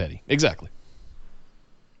WWE is petty. Exactly.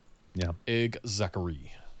 Yeah. Exactly.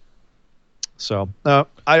 So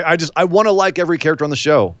I want to like every character on the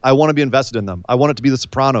show. I want to be invested in them. I want it to be The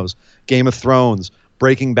Sopranos, Game of Thrones,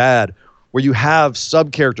 Breaking Bad, where you have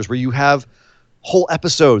sub-characters, where you have whole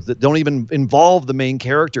episodes that don't even involve the main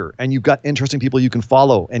character, and you've got interesting people you can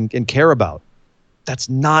follow and care about. That's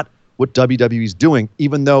not what WWE is doing,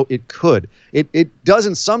 even though it could. It does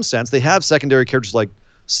in some sense. They have secondary characters like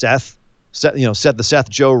Seth, the Seth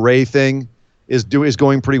Joe Ray thing is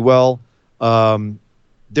going pretty well.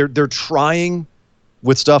 They're trying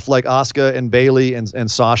with stuff like Asuka and Bayley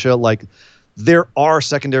and Sasha. Like, there are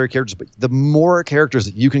secondary characters, but the more characters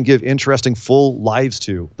that you can give interesting full lives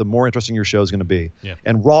to, the more interesting your show is going to be. Yeah.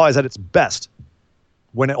 And Raw is at its best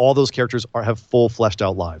when all those characters have full fleshed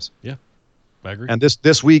out lives. Yeah. I agree. And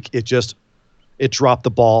this week, it dropped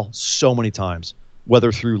the ball so many times,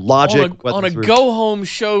 whether through logic, on a go-home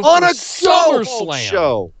show, on a SummerSlam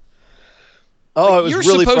show. Oh, it was you're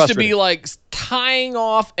really supposed to be like tying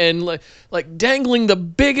off and like dangling the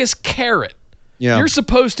biggest carrot. Yeah, you're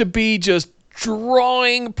supposed to be just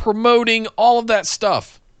drawing, promoting all of that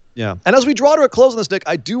stuff. Yeah, and as we draw to a close on this, Nick,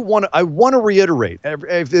 I want to reiterate: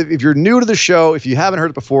 if you're new to the show, if you haven't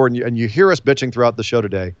heard it before, and you hear us bitching throughout the show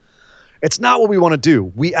today. It's not what we want to do.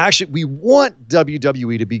 We want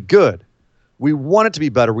WWE to be good. We want it to be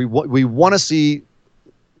better. We want to see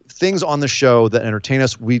things on the show that entertain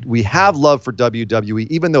us. We have love for WWE,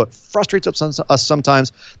 even though it frustrates us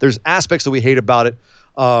sometimes. There's aspects that we hate about it.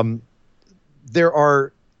 There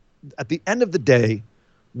are, at the end of the day,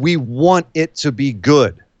 we want it to be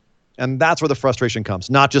good, and that's where the frustration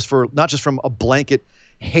comes. Not just from a blanket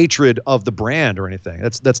hatred of the brand or anything.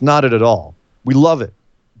 That's not it at all. We love it,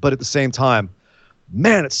 but at the same time,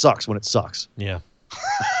 man, it sucks when it sucks. Yeah.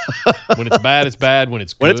 When it's bad, it's bad. When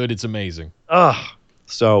it's good, it's amazing.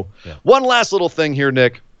 So, One last little thing here,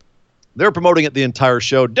 Nick. They're promoting it the entire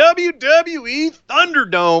show. WWE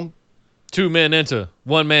Thunderdome. 2 men enter,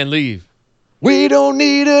 1 man leave. We don't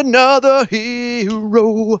need another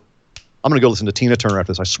hero. I'm going to go listen to Tina Turner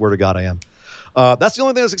after this. I swear to God I am. That's the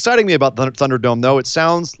only thing that's exciting me about Thunderdome, though. It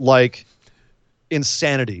sounds like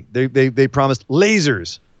insanity. They promised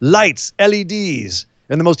lasers, lights, LEDs,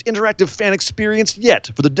 and the most interactive fan experience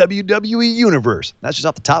yet for the WWE Universe. That's just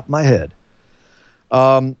off the top of my head.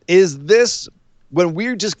 Is this when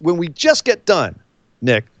we just get done,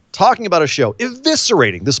 Nick, talking about a show,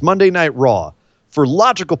 eviscerating this Monday Night Raw for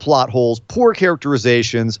logical plot holes, poor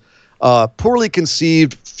characterizations, poorly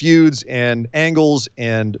conceived feuds and angles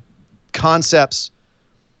and concepts,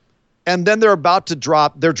 and then they're dropping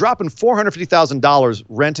 $450,000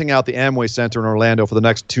 renting out the Amway Center in Orlando for the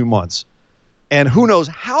next 2 months. And who knows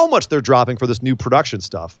how much they're dropping for this new production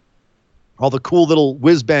stuff. All the cool little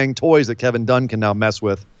whiz-bang toys that Kevin Dunn can now mess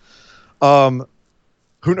with. Who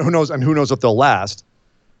knows if they'll last.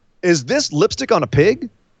 Is this lipstick on a pig?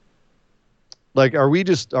 Like, are we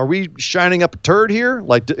shining up a turd here?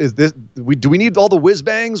 Like, do we need all the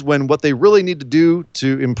whiz-bangs when what they really need to do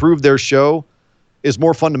to improve their show is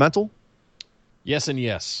more fundamental? Yes and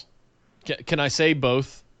yes. Can I say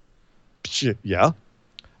both? Yeah.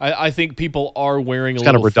 I think people are wearing it's a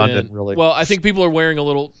little kind of redundant, thin. really. Well, I think people are wearing a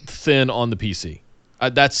little thin on the PC.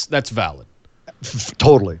 That's valid.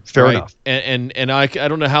 Totally fair enough. And I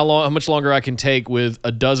don't know how much longer I can take with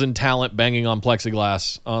a dozen talent banging on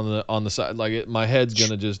plexiglass on the side. Like my head's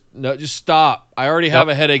gonna just stop. I already have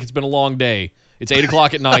a headache. It's been a long day. It's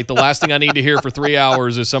 8:00 at night. The last thing I need to hear for 3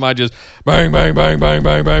 hours is somebody just bang bang bang bang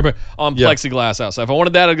bang bang bang on plexiglass outside. If I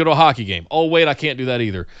wanted that, I'd go to a hockey game. Oh wait, I can't do that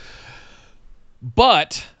either.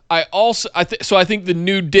 But I think the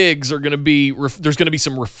new digs are going to be there's going to be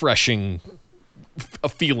some refreshing a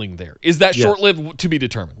feeling there. Is that short-lived? To be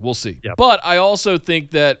determined. We'll see. Yep. But I also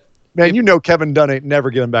think that Kevin Dunn ain't never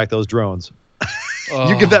giving back those drones.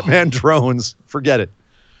 You give that man drones, forget it.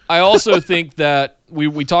 I also think that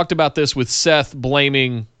we talked about this with Seth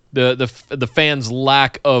blaming the fans'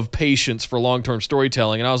 lack of patience for long-term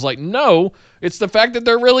storytelling, and I was like, no, it's the fact that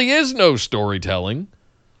there really is no storytelling.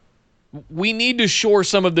 We need to shore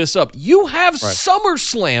some of this up. You have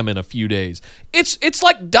SummerSlam in a few days. It's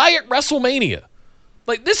like Diet WrestleMania.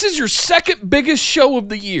 Like, this is your second biggest show of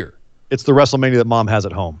the year. It's the WrestleMania that mom has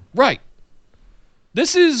at home. Right.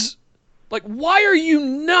 This is, like, why are you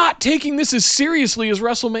not taking this as seriously as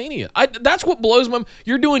WrestleMania? That's what blows my mind.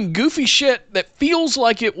 You're doing goofy shit that feels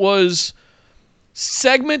like it was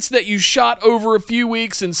segments that you shot over a few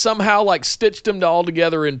weeks and somehow, like, stitched them all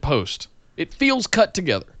together in post. It feels cut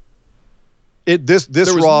together. This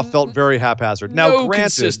Raw felt very haphazard. Now, granted,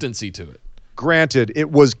 consistency to it. Granted,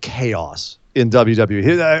 it was chaos in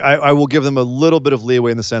WWE. I will give them a little bit of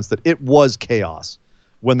leeway in the sense that it was chaos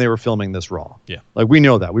when they were filming this Raw. Yeah, like we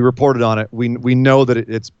know that. We reported on it. We know that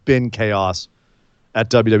it's been chaos at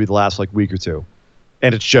WWE the last week or two,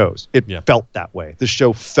 and it shows. It felt that way. The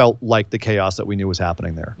show felt like the chaos that we knew was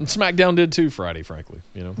happening there. And SmackDown did too Friday, frankly.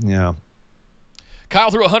 Yeah. Kyle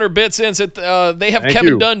threw 100 bits in. Said they have Thank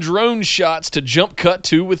Kevin you. Dunn drone shots to jump cut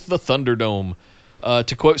to with the Thunderdome.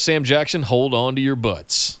 To quote Sam Jackson, hold on to your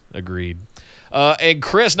butts. Agreed. And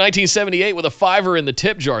Chris, 1978, with a $5 in the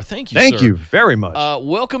tip jar. Thank you, sir. Thank you very much.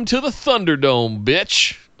 Welcome to the Thunderdome,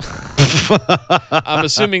 bitch. I'm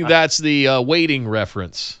assuming that's the waiting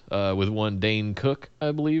reference with one Dane Cook,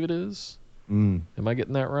 I believe it is. Am I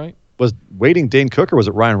getting that right? Was waiting Dane Cook or was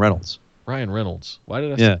it Ryan Reynolds? Ryan Reynolds. Why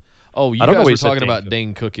did I say? Yeah. Oh, you I don't know guys why were you said talking Dane about Cook.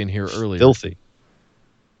 Dane Cook in here earlier. Filthy.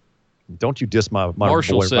 Don't you diss my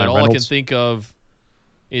Marshall boy, said, Ryan all I Reynolds. can think of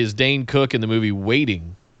is Dane Cook in the movie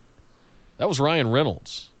Waiting. That was Ryan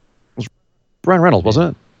Reynolds. Ryan Reynolds,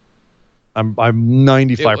 wasn't it? I'm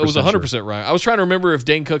 95%. It was 100% sure. Ryan. I was trying to remember if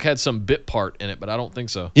Dane Cook had some bit part in it, but I don't think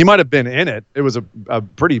so. He might have been in it. It was a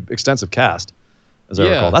pretty extensive cast, as I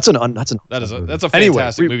recall. That's a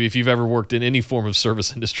fantastic movie if you've ever worked in any form of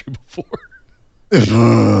service industry before.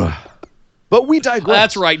 But we digress.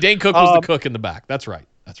 That's right. Dane Cook was the cook in the back. That's right.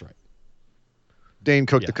 Dane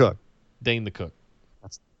Cook the cook. Dane the cook.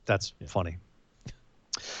 That's funny.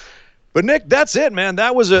 But Nick, that's it, man.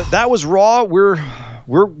 That was Raw. We're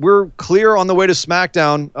clear on the way to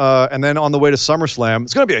SmackDown, and then on the way to SummerSlam.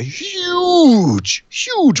 It's going to be a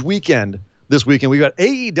huge weekend this weekend. We got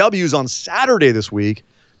AEWs on Saturday this week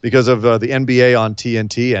because of the NBA on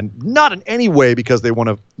TNT, and not in any way because they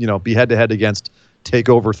want to be head to head against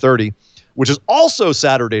TakeOver 30, which is also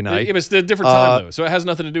Saturday night. Yeah, but it's a different time though, so it has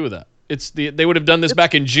nothing to do with that. They would have done this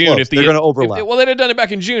back in June if they're going to overlap. They'd have done it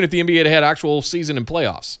back in June if the NBA had actual season and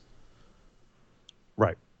playoffs.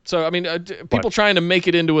 Right. So, I mean, people trying to make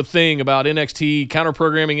it into a thing about NXT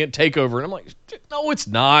counter-programming it, TakeOver, and I'm like, no, it's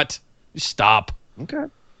not. Just stop. Okay. All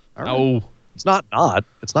right. No. It's not.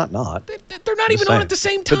 It's not. They're not even on at the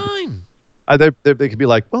same time. They could be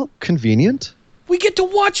like, well, convenient. We get to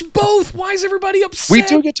watch both. Why is everybody upset? We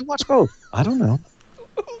do get to watch both. I don't know.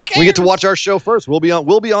 We get to watch our show first. We'll be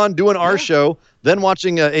on doing our show, then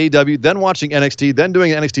watching AEW, then watching NXT, then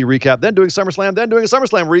doing an NXT recap, then doing SummerSlam, then doing a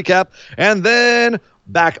SummerSlam recap, and then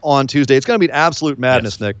back on Tuesday. It's going to be an absolute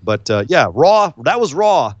madness, Nick. But Raw. That was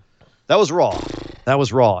Raw.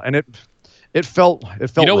 And it felt.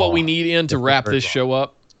 You know raw. what we need to wrap this show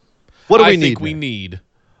up? What do we I need? think we need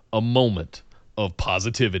a moment of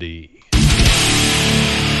positivity.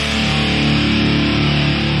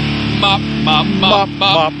 Mop.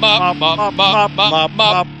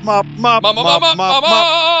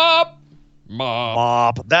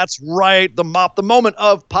 That's right. The mop, the moment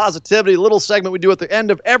of positivity, little segment we do at the end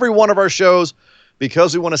of every one of our shows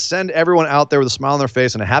because we want to send everyone out there with a smile on their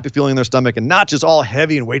face and a happy feeling in their stomach and not just all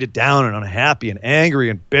heavy and weighted down and unhappy and angry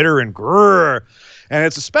and bitter and grrr. And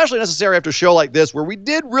it's especially necessary after a show like this where we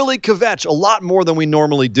did really kvetch a lot more than we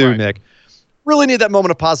normally do, right. Nick. Really need that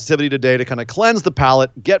moment of positivity today to kind of cleanse the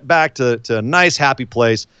palate, get back to a nice, happy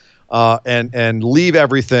place, and leave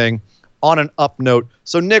everything on an up note.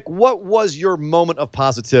 So, Nick, what was your moment of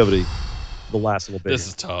positivity the last little bit? This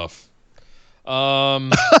is tough.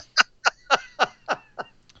 I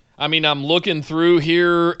mean, I'm looking through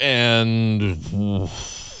here and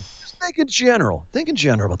just think in general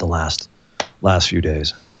about the last few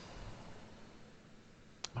days.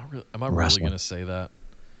 Am I really going to say that?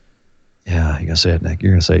 Yeah, you're going to say it, Nick.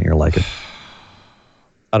 You're going to say it and you're going to like it.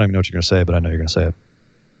 I don't even know what you're going to say, but I know you're going to say it.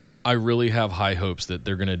 I really have high hopes that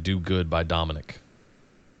they're going to do good by Dominic.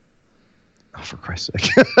 Oh, for Christ's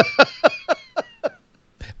sake.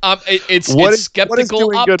 It's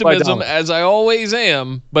skeptical optimism, as I always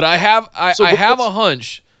am, but I have a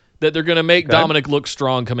hunch that they're going to make Dominic look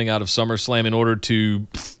strong coming out of SummerSlam in order to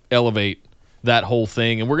elevate that whole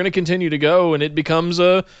thing. And we're going to continue to go, and it becomes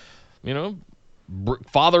a,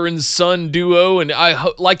 father and son duo. And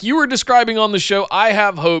like you were describing on the show, I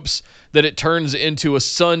have hopes that it turns into a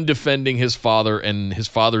son defending his father and his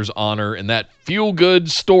father's honor and that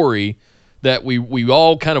feel-good story that we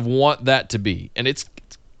all kind of want that to be. And it's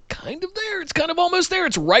kind of there. It's kind of almost there.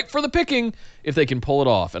 It's ripe for the picking if they can pull it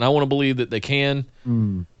off. And I want to believe that they can.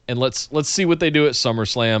 And let's see what they do at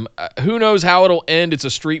SummerSlam. Who knows how it'll end? It's a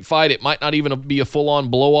street fight. It might not even be a full-on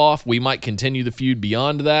blow-off. We might continue the feud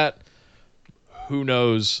beyond that. Who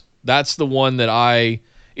knows? That's the one that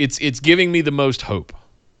it's giving me the most hope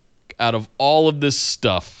out of all of this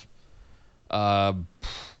stuff. I'm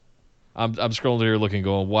scrolling here looking,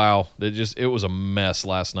 going, wow, it was a mess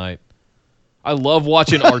last night. I love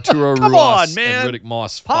watching Arturo Ruas and Riddick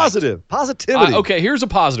Moss fight. Positivity. Okay, here's a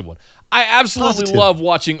positive one. I absolutely love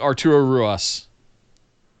watching Arturo Ruas.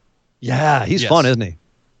 Yeah, he's fun, isn't he?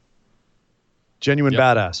 Genuine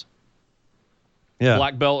badass. Yeah.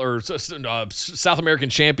 Black belt or South American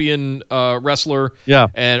champion wrestler. Yeah.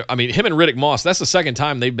 And, I mean, him and Riddick Moss, that's the second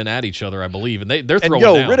time they've been at each other, I believe. And they're throwing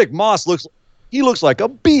down. Riddick Moss looks like a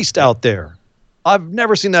beast out there. I've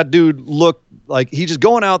never seen that dude look like he's just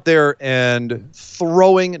going out there and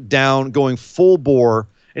throwing down, going full bore.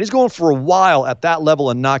 And he's going for a while at that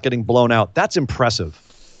level and not getting blown out. That's impressive.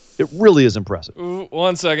 It really is impressive.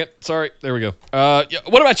 1 second. Sorry. There we go.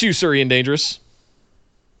 What about you, Surrey and Dangerous?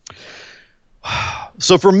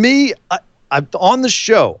 So for me, I on the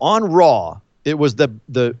show on Raw, it was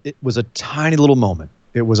it was a tiny little moment.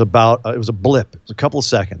 It was about it was a blip. It was a couple of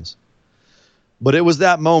seconds, but it was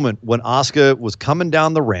that moment when Asuka was coming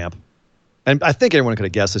down the ramp, and I think everyone could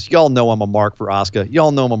have guessed this. Y'all know I'm a mark for Asuka.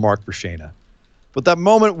 Y'all know I'm a mark for Shayna. But that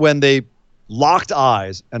moment when they locked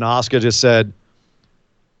eyes and Asuka just said,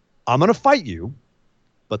 "I'm going to fight you,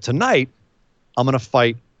 but tonight I'm going to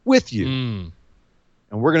fight with you." And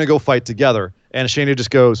we're going to go fight together. And Shayna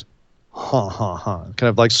just goes, kind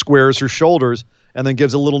of like squares her shoulders and then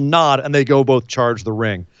gives a little nod, and they go both charge the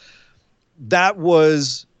ring. That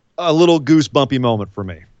was a little goosebumpy moment for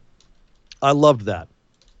me. I loved that.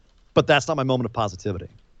 But that's not my moment of positivity.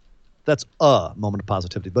 That's a moment of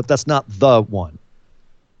positivity, but that's not the one.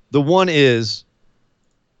 The one is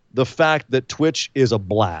the fact that Twitch is a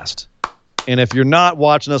blast. And if you're not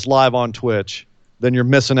watching us live on Twitch, then you're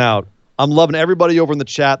missing out. I'm loving everybody over in the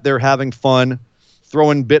chat. They're having fun,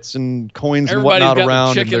 throwing bits and coins Everybody's and whatnot got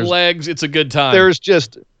around. the chicken legs. It's a good time.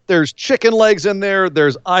 There's chicken legs in there.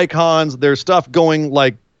 There's icons. There's stuff going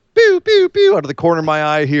like pew, pew, pew out of the corner of my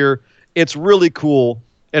eye here. It's really cool.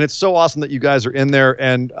 And it's so awesome that you guys are in there.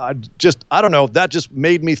 And I don't know, that just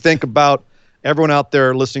made me think about everyone out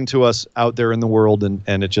there listening to us out there in the world. And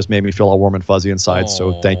it just made me feel all warm and fuzzy inside.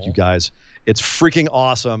 So thank you guys. It's freaking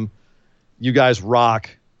awesome. You guys rock.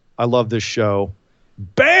 I love this show.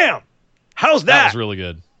 Bam! How's that? That was really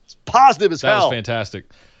good. It's positive as That hell. was fantastic.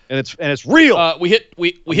 And it's real. We hit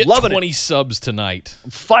 20 subs tonight.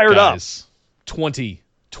 I'm fired guys. 20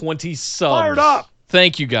 subs. Fired up.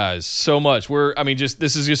 Thank you guys so much.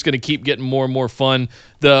 This is just going to keep getting more and more fun.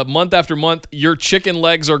 The month after month, your chicken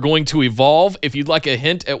legs are going to evolve. If you'd like a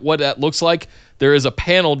hint at what that looks like, there is a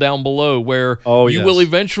panel down below where you will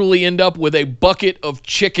eventually end up with a bucket of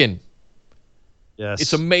chicken. Yes.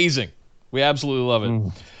 It's amazing. We absolutely love it.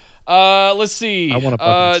 Let's see. I want a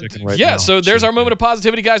bucket of chicken right now. So there's our moment of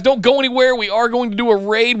positivity, guys. Don't go anywhere. We are going to do a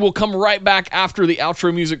raid. We'll come right back after the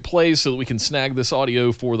outro music plays so that we can snag this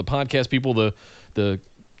audio for the podcast people, the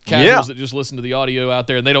casuals that just listen to the audio out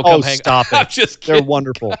there, and they don't come hang out. Stop it. I'm just kidding. They're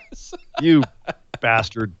wonderful. You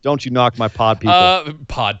bastard. Don't you knock my pod people.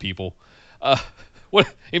 Pod people.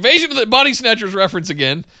 What Invasion of the Body Snatchers reference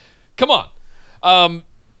again. Come on.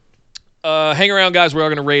 Hang around, guys. We're all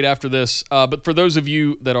going to raid after this. But for those of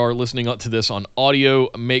you that are listening to this on audio,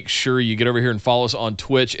 make sure you get over here and follow us on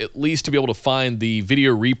Twitch, at least to be able to find the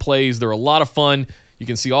video replays. They're a lot of fun. You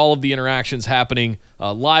can see all of the interactions happening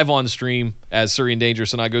live on stream as Surrey and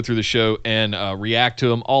Dangerous and I go through the show and react to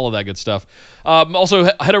them, all of that good stuff. Also,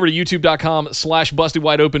 head over to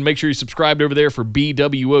youtube.com/bustedwideopen. Make sure you subscribed over there for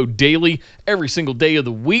BWO Daily every single day of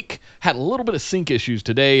the week. Had a little bit of sync issues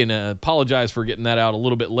today, and apologize for getting that out a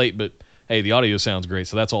little bit late, but hey, the audio sounds great,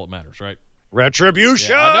 so that's all that matters, right? Retribution!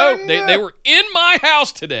 Yeah, I know. They were in my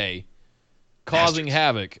house today, causing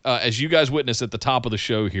havoc. As you guys witnessed at the top of the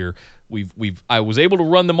show here, I was able to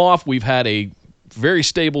run them off. We've had a very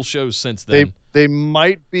stable show since then. They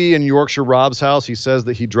might be in Yorkshire Rob's house. He says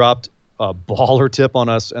that he dropped a baller tip on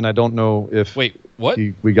us, and I don't know if wait, what?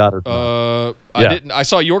 we got her. I didn't. I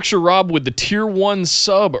saw Yorkshire Rob with the tier 1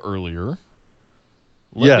 sub earlier.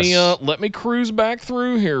 Let me cruise back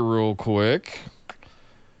through here real quick.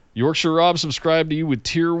 Yorkshire Rob subscribed to you with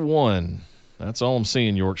tier 1. That's all I'm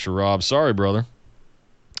seeing, Yorkshire Rob. Sorry, brother,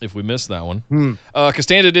 if we missed that one.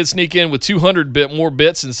 Costanza did sneak in with 200 more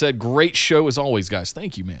bits and said, great show as always, guys.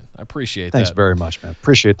 Thank you, man. I appreciate that. Thanks very much, man.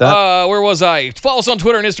 Appreciate that. Where was I? Follow us on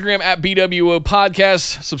Twitter and Instagram at BWO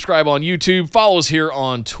Podcast. Subscribe on YouTube. Follow us here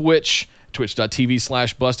on Twitch,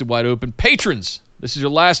 twitch.tv/bustedwideopen. Patrons, this is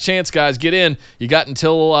your last chance, guys. Get in. You got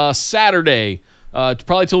until Saturday.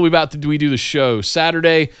 Probably till we do the show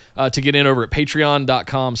Saturday to get in over at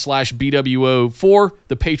patreon.com/BWO for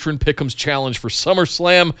the Patron Pick'ems Challenge for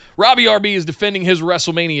SummerSlam. Robbie RB is defending his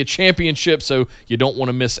WrestleMania championship, so you don't want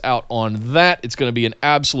to miss out on that. It's going to be an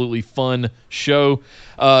absolutely fun show.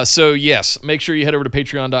 So yes, make sure you head over to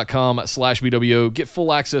patreon.com/BWO. Get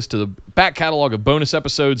full access to the back catalog of bonus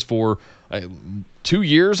episodes for 2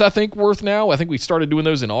 years, I think, worth now. I think we started doing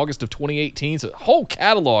those in August of 2018. So whole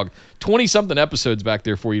catalog, 20-something episodes back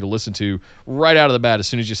there for you to listen to right out of the bat as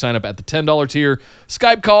soon as you sign up at the $10 tier.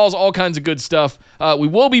 Skype calls, all kinds of good stuff. We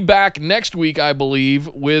will be back next week, I believe,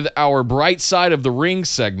 with our Bright Side of the Ring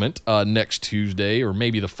segment next Tuesday, or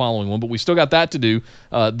maybe the following one. But we still got that to do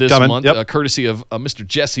this month, courtesy of Mr.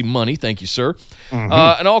 Jesse Money. Thank you, sir.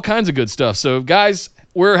 And all kinds of good stuff. So, guys,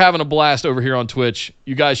 we're having a blast over here on Twitch.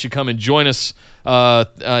 You guys should come and join us.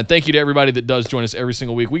 Thank you to everybody that does join us every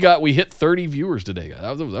single week. We hit 30 viewers today.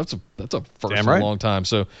 That's a first in a long time.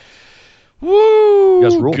 So,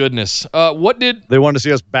 woo, goodness. What did they wanted to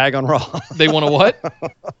see us bag on Raw? They want to what?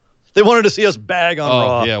 They wanted to see us bag on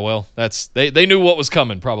Raw. Yeah, well, they knew what was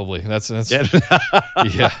coming. Probably that's yeah,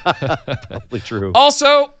 probably true.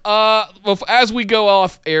 Also, as we go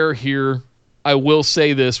off air here, I will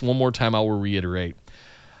say this one more time. I will reiterate.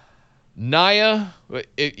 Naya,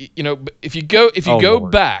 if you go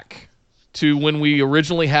back to when we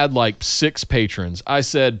originally had like 6 patrons, I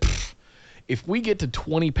said, if we get to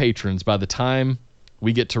 20 patrons by the time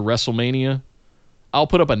we get to WrestleMania, I'll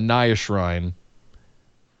put up a Naya shrine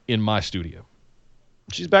in my studio.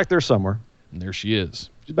 She's back there somewhere. And there she is.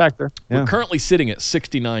 She's back there. Yeah. We're currently sitting at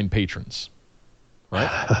 69 patrons.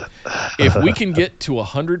 Right? If we can get to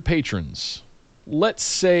 100 patrons let's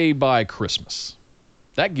say by Christmas.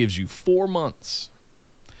 That gives you 4 months.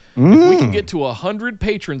 If we can get to 100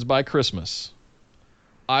 patrons by Christmas,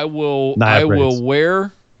 I will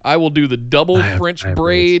do the double French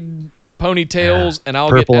braid ponytails, and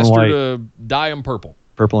I'll get Esther to dye them purple.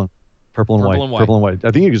 Purple and white.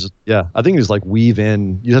 I think you just like weave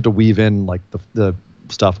in. You have to weave in like the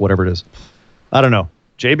stuff, whatever it is. I don't know.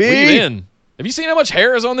 JB, weave in. Have you seen how much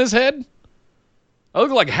hair is on this head? I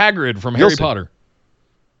look like Hagrid from Harry Potter.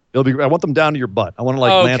 I want them down to your butt. I want to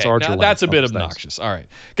Lance Archer. Now, that's a bit obnoxious. All right,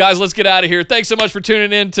 guys, let's get out of here. Thanks so much for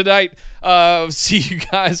tuning in tonight. See you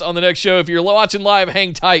guys on the next show. If you're watching live,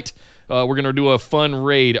 hang tight. We're going to do a fun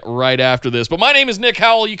raid right after this. But my name is Nick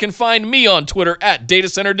Howell. You can find me on Twitter at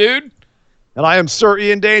DataCenterDude. And I am Sir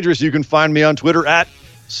Ian Dangerous. You can find me on Twitter at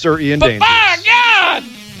Sir Ian Dangerous. My God!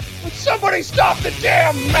 Would somebody stop the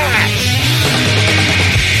damn match?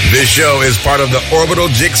 This show is part of the Orbital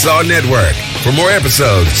Jigsaw Network. For more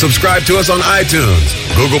episodes, subscribe to us on iTunes,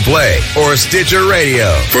 Google Play, or Stitcher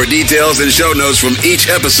Radio. For details and show notes from each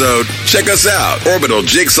episode, check us out,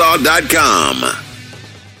 orbitaljigsaw.com.